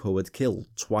 Lupo had killed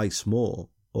twice more,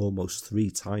 almost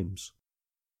 3 times.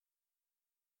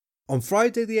 On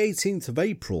Friday the 18th of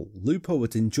April, Lupo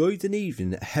had enjoyed an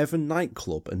evening at Heaven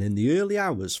nightclub and in the early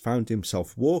hours found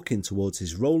himself walking towards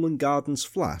his Rowland Gardens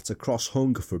flat across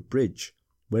Hungerford Bridge,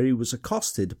 where he was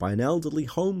accosted by an elderly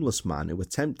homeless man who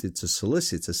attempted to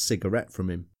solicit a cigarette from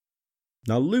him.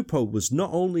 Now, Lupo was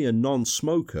not only a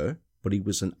non-smoker, but he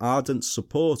was an ardent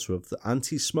supporter of the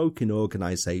anti-smoking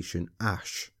organisation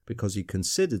ASH, because he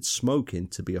considered smoking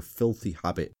to be a filthy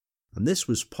habit, and this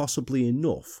was possibly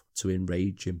enough to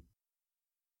enrage him.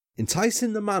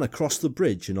 Enticing the man across the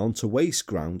bridge and onto waste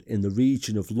ground in the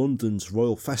region of London's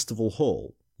Royal Festival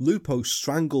Hall, Lupo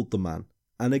strangled the man,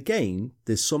 and again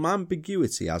there's some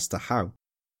ambiguity as to how.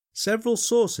 Several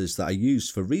sources that I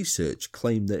used for research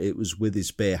claim that it was with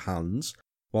his bare hands,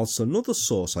 whilst another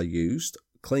source I used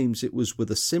claims it was with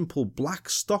a simple black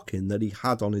stocking that he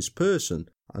had on his person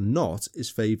and not his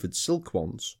favoured silk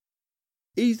ones.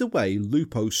 Either way,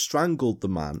 Lupo strangled the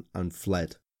man and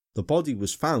fled. The body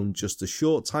was found just a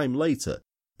short time later,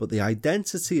 but the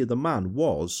identity of the man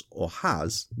was, or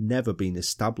has, never been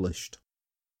established.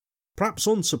 Perhaps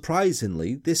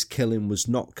unsurprisingly, this killing was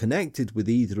not connected with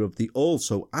either of the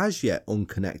also as yet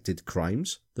unconnected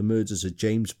crimes, the murders of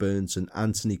James Burns and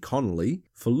Anthony Connolly,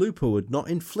 for Lupo had not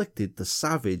inflicted the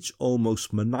savage,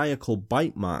 almost maniacal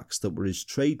bite marks that were his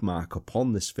trademark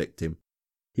upon this victim.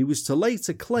 He was to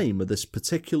later claim of this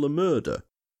particular murder,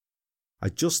 "I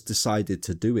just decided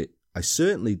to do it. I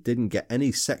certainly didn't get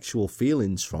any sexual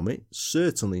feelings from it,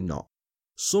 certainly not.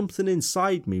 Something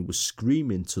inside me was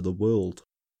screaming to the world."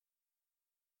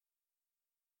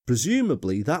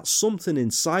 Presumably that something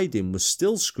inside him was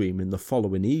still screaming the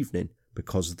following evening,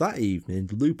 because that evening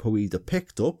Lupo either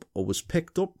picked up or was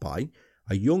picked up by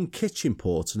a young kitchen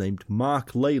porter named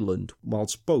Mark Leyland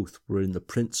whilst both were in the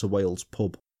Prince of Wales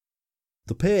pub.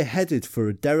 The pair headed for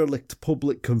a derelict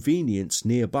public convenience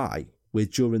nearby, where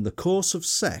during the course of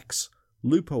sex,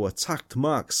 Lupo attacked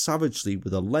Mark savagely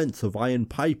with a length of iron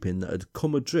piping that had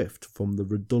come adrift from the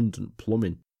redundant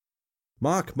plumbing.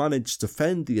 Mark managed to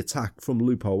fend the attack from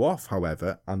Lupo off,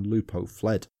 however, and Lupo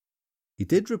fled. He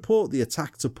did report the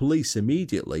attack to police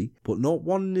immediately, but not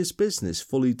wanting his business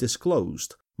fully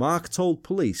disclosed, Mark told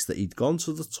police that he'd gone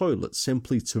to the toilet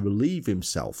simply to relieve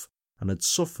himself and had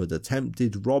suffered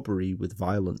attempted robbery with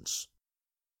violence.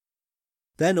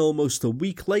 Then almost a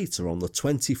week later, on the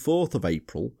 24th of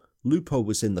April, Lupo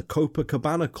was in the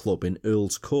Copacabana Club in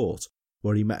Earl's Court,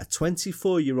 where he met a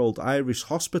 24-year-old Irish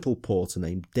hospital porter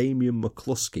named Damien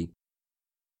McCluskey.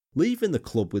 Leaving the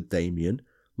club with Damien,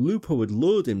 Lupo had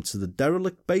lured him to the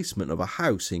derelict basement of a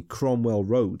house in Cromwell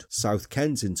Road, South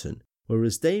Kensington, where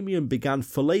as Damien began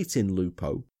filleting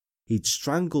Lupo, he'd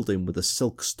strangled him with a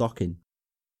silk stocking.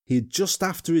 He had just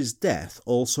after his death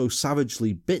also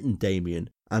savagely bitten Damien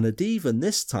and had even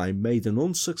this time made an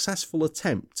unsuccessful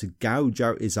attempt to gouge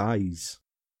out his eyes.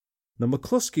 Now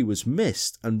McCluskey was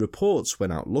missed and reports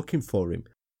went out looking for him,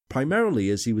 primarily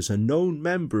as he was a known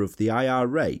member of the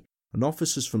IRA, and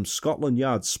officers from Scotland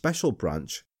Yard's special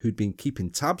branch who'd been keeping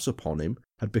tabs upon him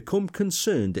had become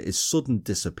concerned at his sudden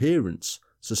disappearance,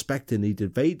 suspecting he'd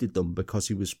evaded them because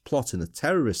he was plotting a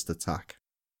terrorist attack.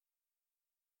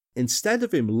 Instead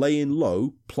of him laying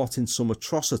low, plotting some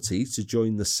atrocity to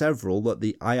join the several that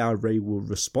the IRA were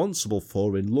responsible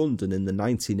for in London in the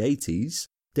 1980s,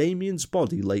 Damien's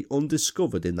body lay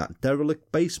undiscovered in that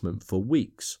derelict basement for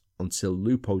weeks until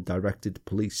Lupo directed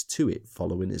police to it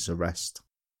following his arrest.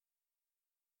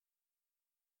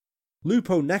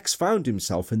 Lupo next found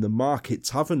himself in the Market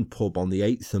Tavern pub on the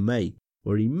 8th of May,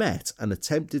 where he met and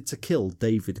attempted to kill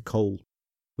David Cole,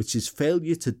 which his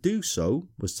failure to do so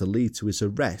was to lead to his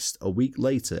arrest a week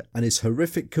later and his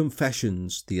horrific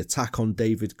confessions, the attack on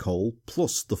David Cole,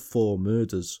 plus the 4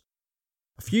 murders.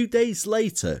 A few days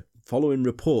later, following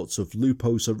reports of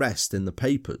Lupo's arrest in the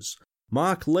papers,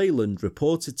 Mark Leyland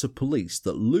reported to police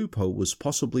that Lupo was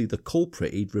possibly the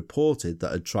culprit he'd reported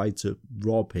that had tried to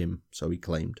rob him, so he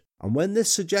claimed. And when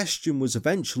this suggestion was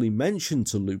eventually mentioned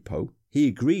to Lupo, he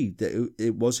agreed that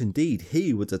it was indeed he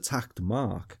who had attacked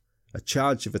Mark. A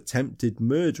charge of attempted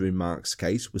murder in Mark's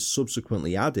case was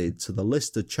subsequently added to the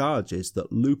list of charges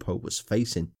that Lupo was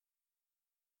facing.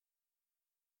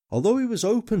 Although he was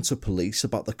open to police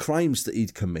about the crimes that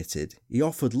he'd committed, he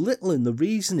offered little in the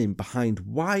reasoning behind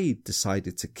why he'd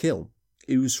decided to kill.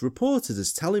 He was reported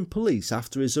as telling police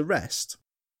after his arrest,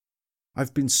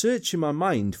 "I've been searching my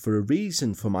mind for a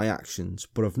reason for my actions,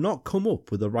 but have not come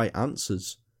up with the right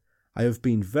answers. I have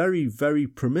been very, very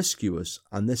promiscuous,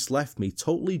 and this left me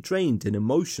totally drained and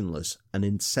emotionless and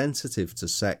insensitive to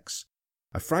sex.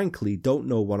 I frankly don't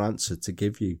know what answer to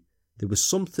give you. There was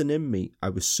something in me, I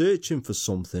was searching for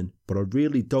something, but I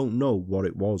really don't know what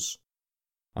it was.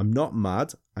 I'm not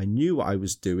mad, I knew what I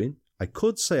was doing. I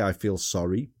could say I feel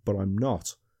sorry, but I'm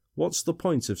not. What's the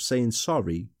point of saying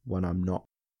sorry when I'm not?"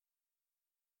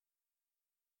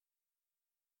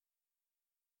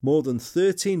 More than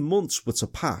 13 months were to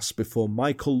pass before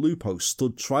Michael Lupo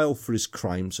stood trial for his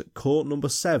crimes at Court No.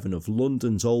 7 of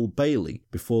London's Old Bailey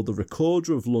before the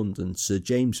Recorder of London, Sir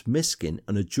James Miskin,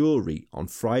 and a jury on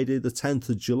Friday the 10th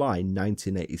of July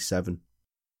 1987.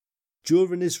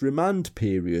 During his remand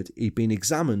period, he'd been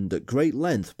examined at great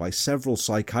length by several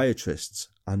psychiatrists,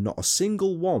 and not a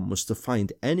single one was to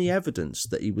find any evidence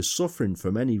that he was suffering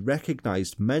from any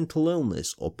recognised mental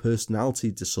illness or personality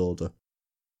disorder.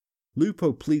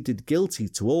 Lupo pleaded guilty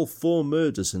to all 4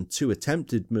 murders and 2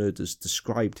 attempted murders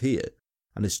described here,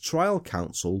 and his trial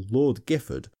counsel, Lord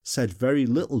Gifford, said very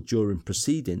little during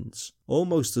proceedings,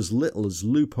 almost as little as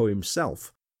Lupo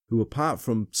himself, who, apart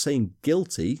from saying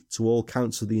guilty to all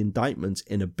counts of the indictment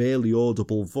in a barely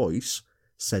audible voice,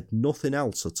 said nothing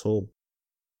else at all.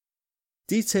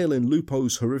 Detailing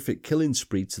Lupo's horrific killing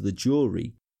spree to the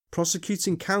jury,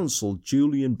 prosecuting counsel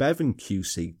Julian Bevan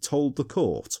QC told the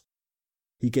court,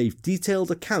 he gave detailed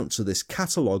accounts of this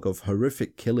catalogue of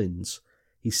horrific killings.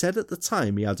 He said at the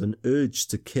time he had an urge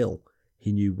to kill.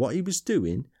 He knew what he was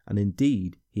doing, and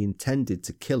indeed he intended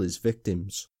to kill his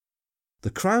victims.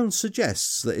 The Crown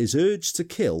suggests that his urge to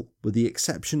kill, with the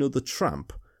exception of the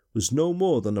tramp, was no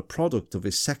more than a product of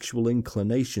his sexual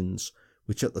inclinations,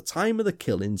 which at the time of the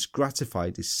killings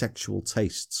gratified his sexual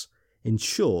tastes. In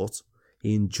short,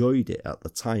 he enjoyed it at the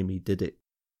time he did it.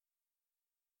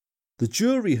 The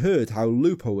jury heard how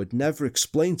Lupo had never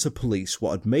explained to police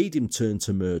what had made him turn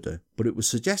to murder, but it was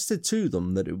suggested to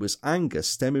them that it was anger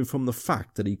stemming from the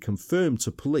fact that he confirmed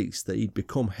to police that he'd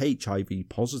become HIV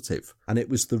positive, and it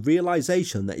was the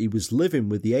realisation that he was living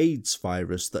with the AIDS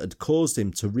virus that had caused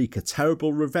him to wreak a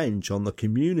terrible revenge on the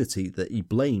community that he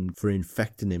blamed for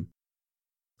infecting him.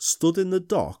 Stood in the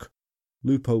dock,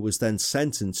 Lupo was then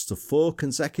sentenced to 4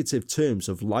 consecutive terms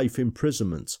of life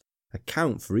imprisonment, a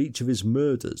count for each of his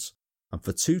murders, and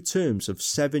for 2 terms of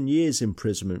 7 years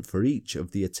imprisonment for each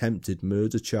of the attempted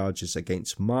murder charges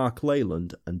against Mark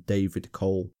Leyland and David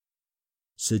Cole.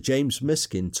 Sir James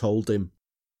Miskin told him,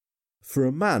 "For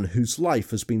a man whose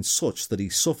life has been such that he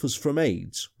suffers from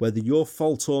AIDS, whether your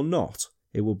fault or not,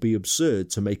 it would be absurd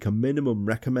to make a minimum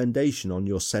recommendation on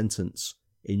your sentence.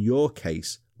 In your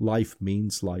case, life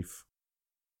means life."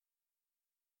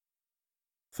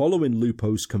 Following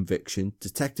Lupo's conviction,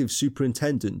 Detective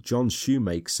Superintendent John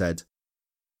Shoemake said,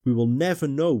 "We will never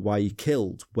know why he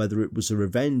killed, whether it was a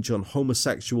revenge on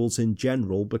homosexuals in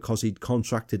general because he'd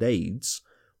contracted AIDS,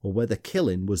 or whether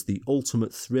killing was the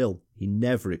ultimate thrill. He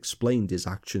never explained his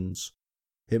actions.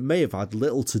 It may have had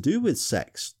little to do with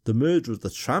sex. The murder of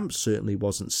the tramp certainly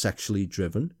wasn't sexually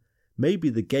driven. Maybe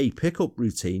the gay pickup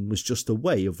routine was just a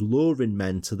way of luring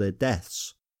men to their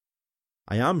deaths.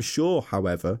 I am sure,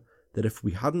 however, that if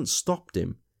we hadn't stopped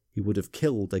him, he would have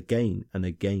killed again and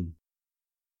again."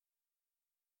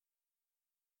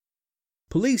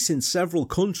 Police in several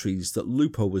countries that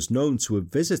Lupo was known to have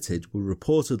visited were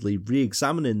reportedly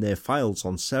re-examining their files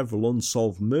on several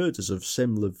unsolved murders of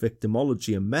similar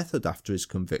victimology and method after his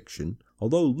conviction,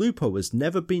 although Lupo has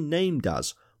never been named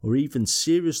as or even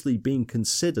seriously been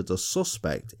considered a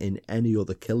suspect in any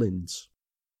other killings.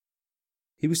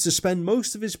 He was to spend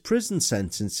most of his prison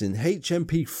sentence in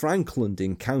HMP Frankland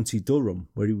in County Durham,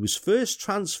 where he was first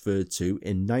transferred to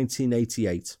in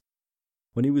 1988.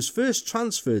 When he was first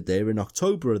transferred there in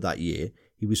October of that year,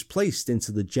 he was placed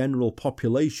into the general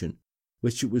population,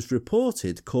 which it was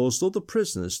reported caused other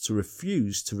prisoners to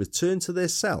refuse to return to their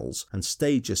cells and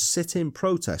stage a sit-in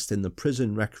protest in the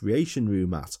prison recreation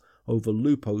room over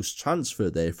Lupo's transfer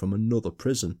there from another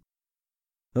prison.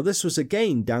 Now this was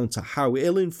again down to how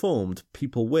ill-informed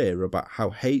people were about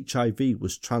how HIV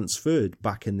was transferred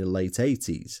back in the late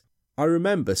 80s. I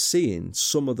remember seeing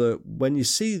some of the, when you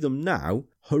see them now,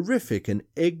 horrific and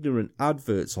ignorant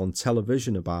adverts on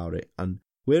television about it, and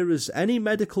whereas any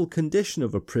medical condition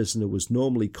of a prisoner was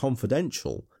normally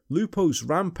confidential, Lupo's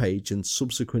rampage and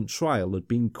subsequent trial had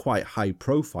been quite high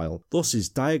profile, thus his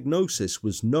diagnosis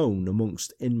was known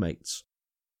amongst inmates.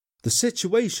 The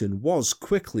situation was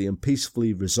quickly and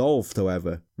peacefully resolved,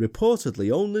 however,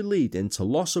 reportedly only leading to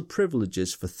loss of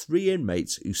privileges for 3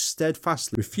 inmates who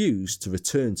steadfastly refused to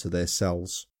return to their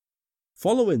cells.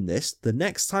 Following this, the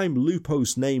next time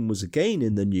Lupo's name was again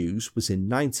in the news was in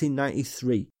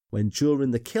 1993, when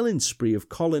during the killing spree of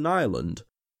Colin Island,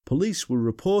 police were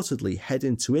reportedly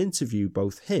heading to interview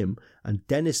both him and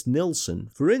Dennis Nilsson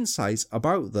for insight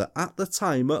about the at the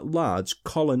time at large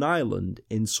Colin Island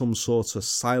in some sort of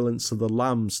Silence of the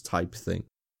Lambs type thing.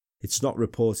 It's not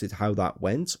reported how that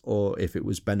went or if it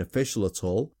was beneficial at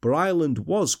all, but Ireland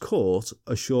was caught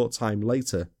a short time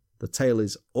later. The tale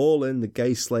is all in the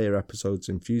Gay Slayer episodes,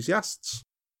 enthusiasts.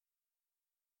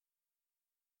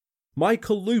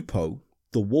 Michael Lupo,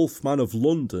 the Wolfman of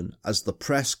London, as the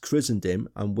press christened him,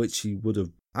 and which he would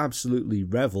have absolutely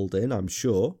revelled in, I'm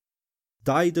sure,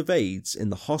 died of AIDS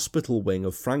in the hospital wing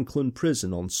of Frankland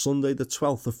Prison on Sunday the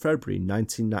 12th of February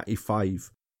 1995,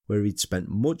 where he'd spent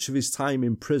much of his time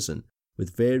in prison,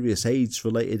 with various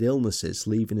AIDS-related illnesses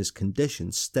leaving his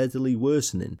condition steadily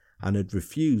worsening, and had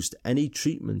refused any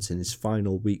treatment in his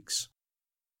final weeks.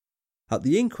 At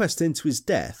the inquest into his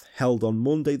death, held on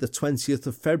Monday the 20th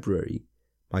of February,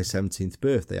 my 17th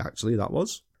birthday actually that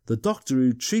was, the The doctor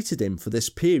who treated him for this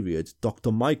period, Dr.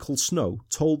 Michael Snow,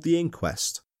 told the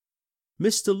inquest,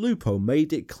 "Mr. Lupo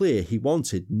made it clear he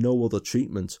wanted no other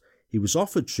treatment. He was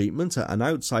offered treatment at an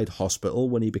outside hospital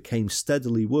when he became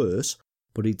steadily worse,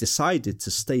 but he decided to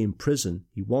stay in prison.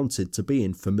 He wanted to be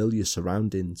in familiar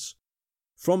surroundings.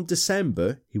 From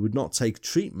December, he would not take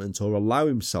treatment or allow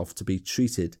himself to be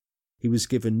treated. He was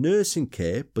given nursing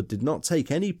care but did not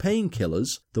take any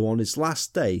painkillers, though on his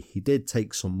last day he did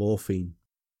take some morphine."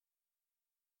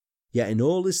 Yet in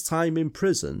all his time in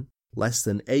prison, less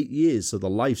than 8 years of the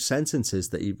life sentences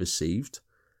that he received,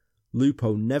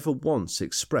 Lupo never once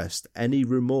expressed any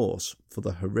remorse for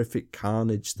the horrific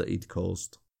carnage that he'd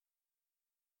caused.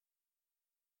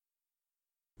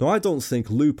 Now, I don't think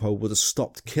Lupo would have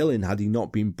stopped killing had he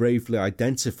not been bravely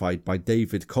identified by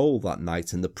David Cole that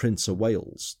night in the Prince of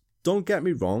Wales. Don't get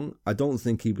me wrong, I don't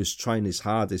think he was trying his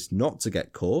hardest not to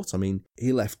get caught. I mean,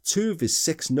 he left 2 of his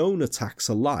 6 known attacks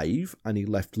alive, and he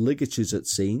left ligatures at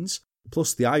scenes,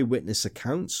 plus the eyewitness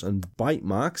accounts and bite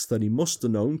marks that he must have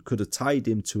known could have tied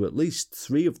him to at least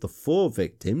 3 of the 4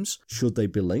 victims, should they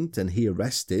be linked and he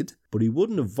arrested, but he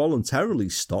wouldn't have voluntarily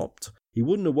stopped. He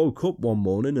wouldn't have woke up one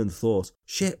morning and thought,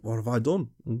 "Shit, what have I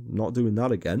done? I'm not doing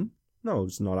that again." No,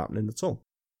 it's not happening at all.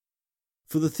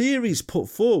 For the theories put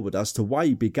forward as to why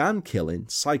he began killing,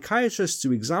 psychiatrists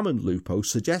who examined Lupo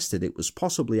suggested it was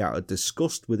possibly out of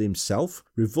disgust with himself,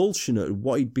 revulsion at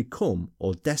what he'd become,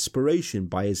 or desperation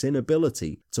by his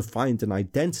inability to find an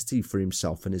identity for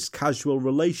himself in his casual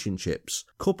relationships,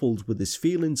 coupled with his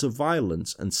feelings of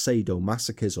violence and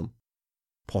sadomasochism.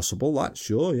 Possible, that,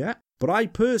 sure, yeah. But I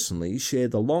personally share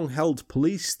the long-held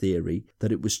police theory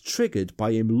that it was triggered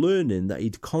by him learning that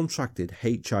he'd contracted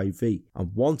HIV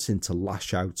and wanting to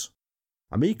lash out.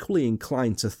 I'm equally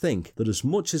inclined to think that as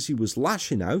much as he was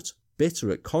lashing out, bitter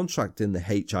at contracting the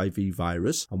HIV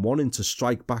virus and wanting to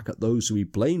strike back at those who he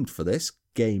blamed for this,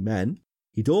 gay men,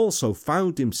 he'd also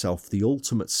found himself the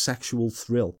ultimate sexual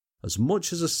thrill, as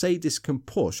much as a sadist can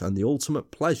push, and the ultimate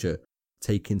pleasure,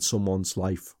 taking someone's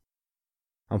life.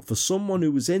 And for someone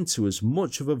who was into as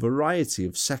much of a variety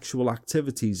of sexual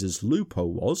activities as Lupo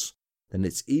was, then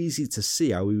it's easy to see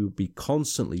how he would be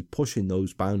constantly pushing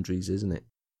those boundaries, isn't it?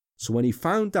 So when he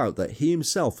found out that he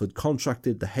himself had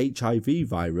contracted the HIV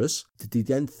virus, did he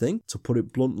then think, to put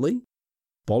it bluntly,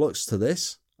 bollocks to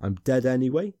this, I'm dead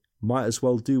anyway, might as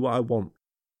well do what I want?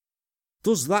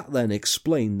 Does that then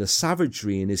explain the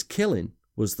savagery in his killing?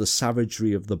 Was the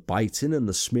savagery of the biting and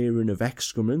the smearing of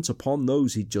excrement upon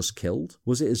those he'd just killed?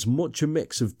 Was it as much a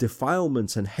mix of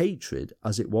defilement and hatred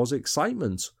as it was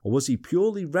excitement? Or was he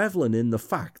purely revelling in the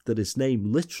fact that his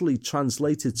name literally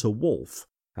translated to wolf,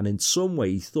 and in some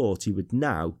way he thought he would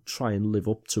now try and live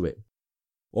up to it?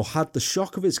 Or had the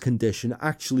shock of his condition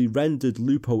actually rendered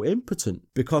Lupo impotent?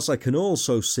 Because I can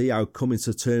also see how coming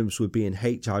to terms with being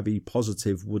HIV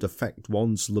positive would affect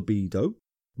one's libido.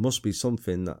 Must be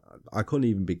something that I couldn't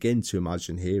even begin to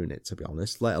imagine hearing it, to be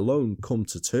honest, let alone come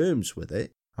to terms with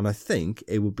it, and I think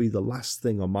it would be the last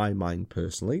thing on my mind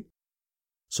personally.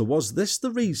 So was this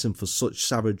the reason for such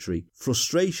savagery?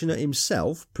 Frustration at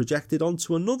himself projected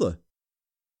onto another?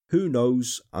 Who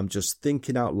knows, I'm just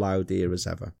thinking out loud here as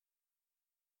ever.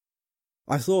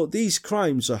 I thought these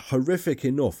crimes are horrific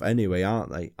enough anyway,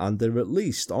 aren't they? And they're at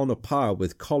least on a par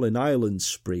with Colin Ireland's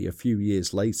spree a few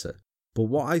years later. But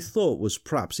what I thought was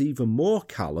perhaps even more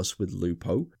callous with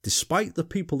Lupo, despite the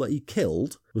people that he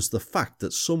killed, was the fact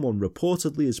that someone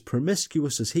reportedly as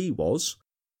promiscuous as he was,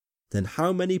 then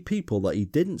how many people that he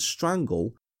didn't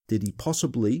strangle did he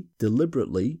possibly,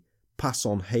 deliberately, pass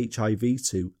on HIV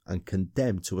to and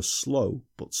condemn to a slow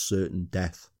but certain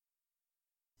death?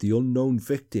 The unknown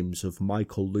victims of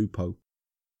Michael Lupo.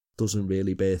 Doesn't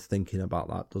really bear thinking about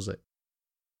that, does it?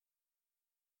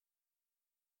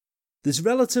 There's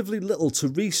relatively little to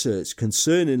research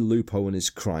concerning Lupo and his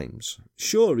crimes.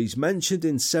 Sure, he's mentioned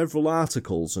in several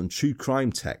articles and true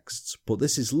crime texts, but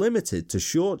this is limited to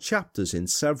short chapters in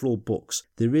several books.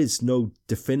 There is no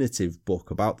definitive book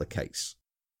about the case.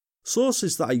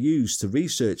 Sources that I used to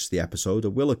research the episode I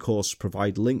will of course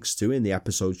provide links to in the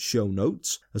episode's show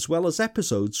notes, as well as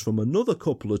episodes from another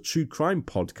couple of true crime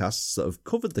podcasts that have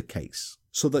covered the case,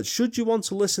 so that should you want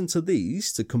to listen to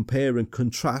these to compare and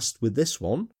contrast with this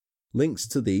one, links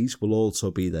to these will also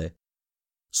be there.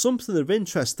 Something of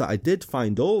interest that I did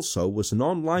find also was an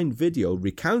online video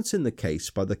recounting the case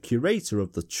by the curator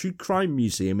of the True Crime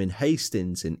Museum in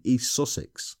Hastings in East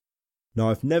Sussex. Now,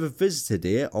 I've never visited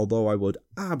here, although I would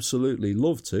absolutely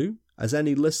love to. Has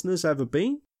any listeners ever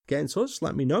been? Get in touch,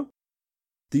 let me know.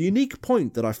 The unique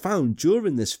point that I found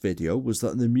during this video was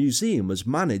that the museum has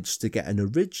managed to get an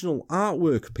original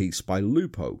artwork piece by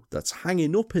Lupo that's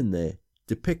hanging up in there,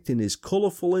 depicting his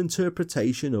colourful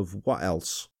interpretation of What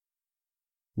Else?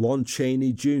 Lon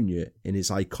Chaney Jr. in his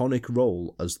iconic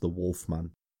role as the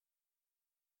Wolfman.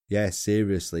 Yeah,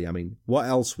 seriously, I mean, what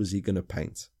else was he going to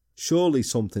paint? Surely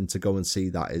something to go and see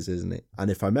that is, isn't it? And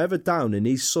if I'm ever down in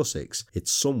East Sussex, it's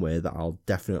somewhere that I'll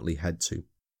definitely head to.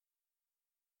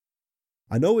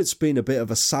 I know it's been a bit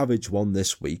of a savage one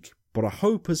this week, but I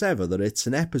hope as ever that it's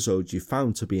an episode you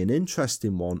found to be an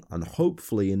interesting one and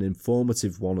hopefully an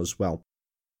informative one as well.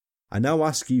 I now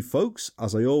ask you folks,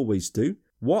 as I always do,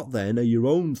 what then are your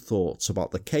own thoughts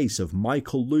about the case of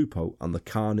Michael Lupo and the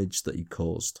carnage that he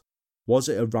caused? Was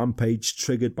it a rampage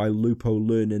triggered by Lupo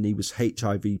learning he was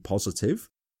HIV positive?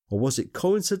 Or was it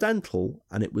coincidental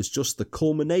and it was just the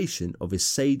culmination of his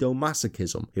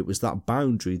sadomasochism? It was that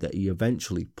boundary that he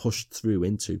eventually pushed through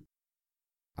into.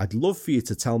 I'd love for you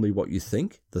to tell me what you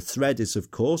think. The thread is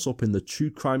of course up in the True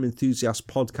Crime Enthusiast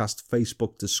Podcast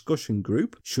Facebook discussion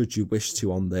group, should you wish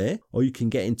to on there, or you can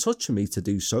get in touch with me to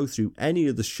do so through any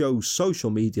of the show's social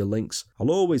media links.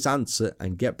 I'll always answer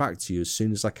and get back to you as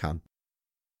soon as I can.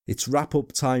 It's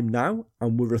wrap-up time now,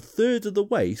 and we're a third of the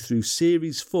way through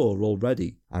Series 4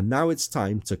 already, and now it's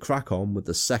time to crack on with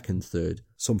the second third.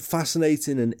 Some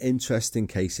fascinating and interesting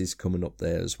cases coming up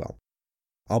there as well.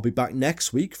 I'll be back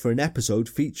next week for an episode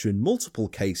featuring multiple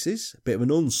cases, a bit of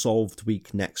an unsolved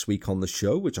week next week on the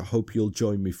show, which I hope you'll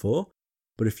join me for.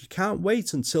 But if you can't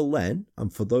wait until then,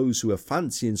 and for those who are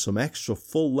fancying some extra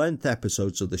full-length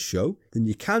episodes of the show, then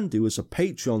you can do as a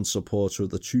Patreon supporter of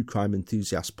the True Crime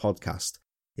Enthusiast Podcast.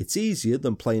 It's easier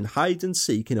than playing hide and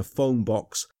seek in a phone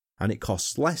box, and it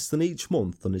costs less than each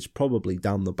month and is probably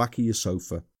down the back of your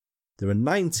sofa. There are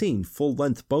 19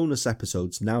 full-length bonus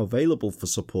episodes now available for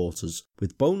supporters,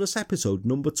 with bonus episode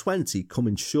number 20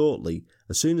 coming shortly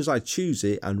as soon as I choose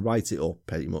it and write it up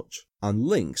pretty much. And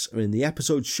links are in the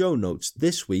episode show notes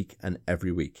this week and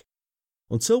every week.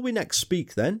 Until we next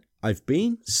speak then, I've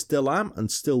been, still am and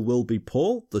still will be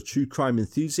Paul, the True Crime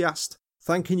Enthusiast.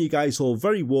 Thanking you guys all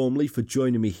very warmly for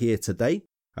joining me here today.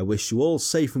 I wish you all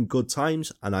safe and good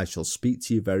times, and I shall speak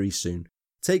to you very soon.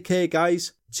 Take care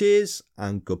guys, cheers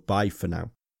and goodbye for now.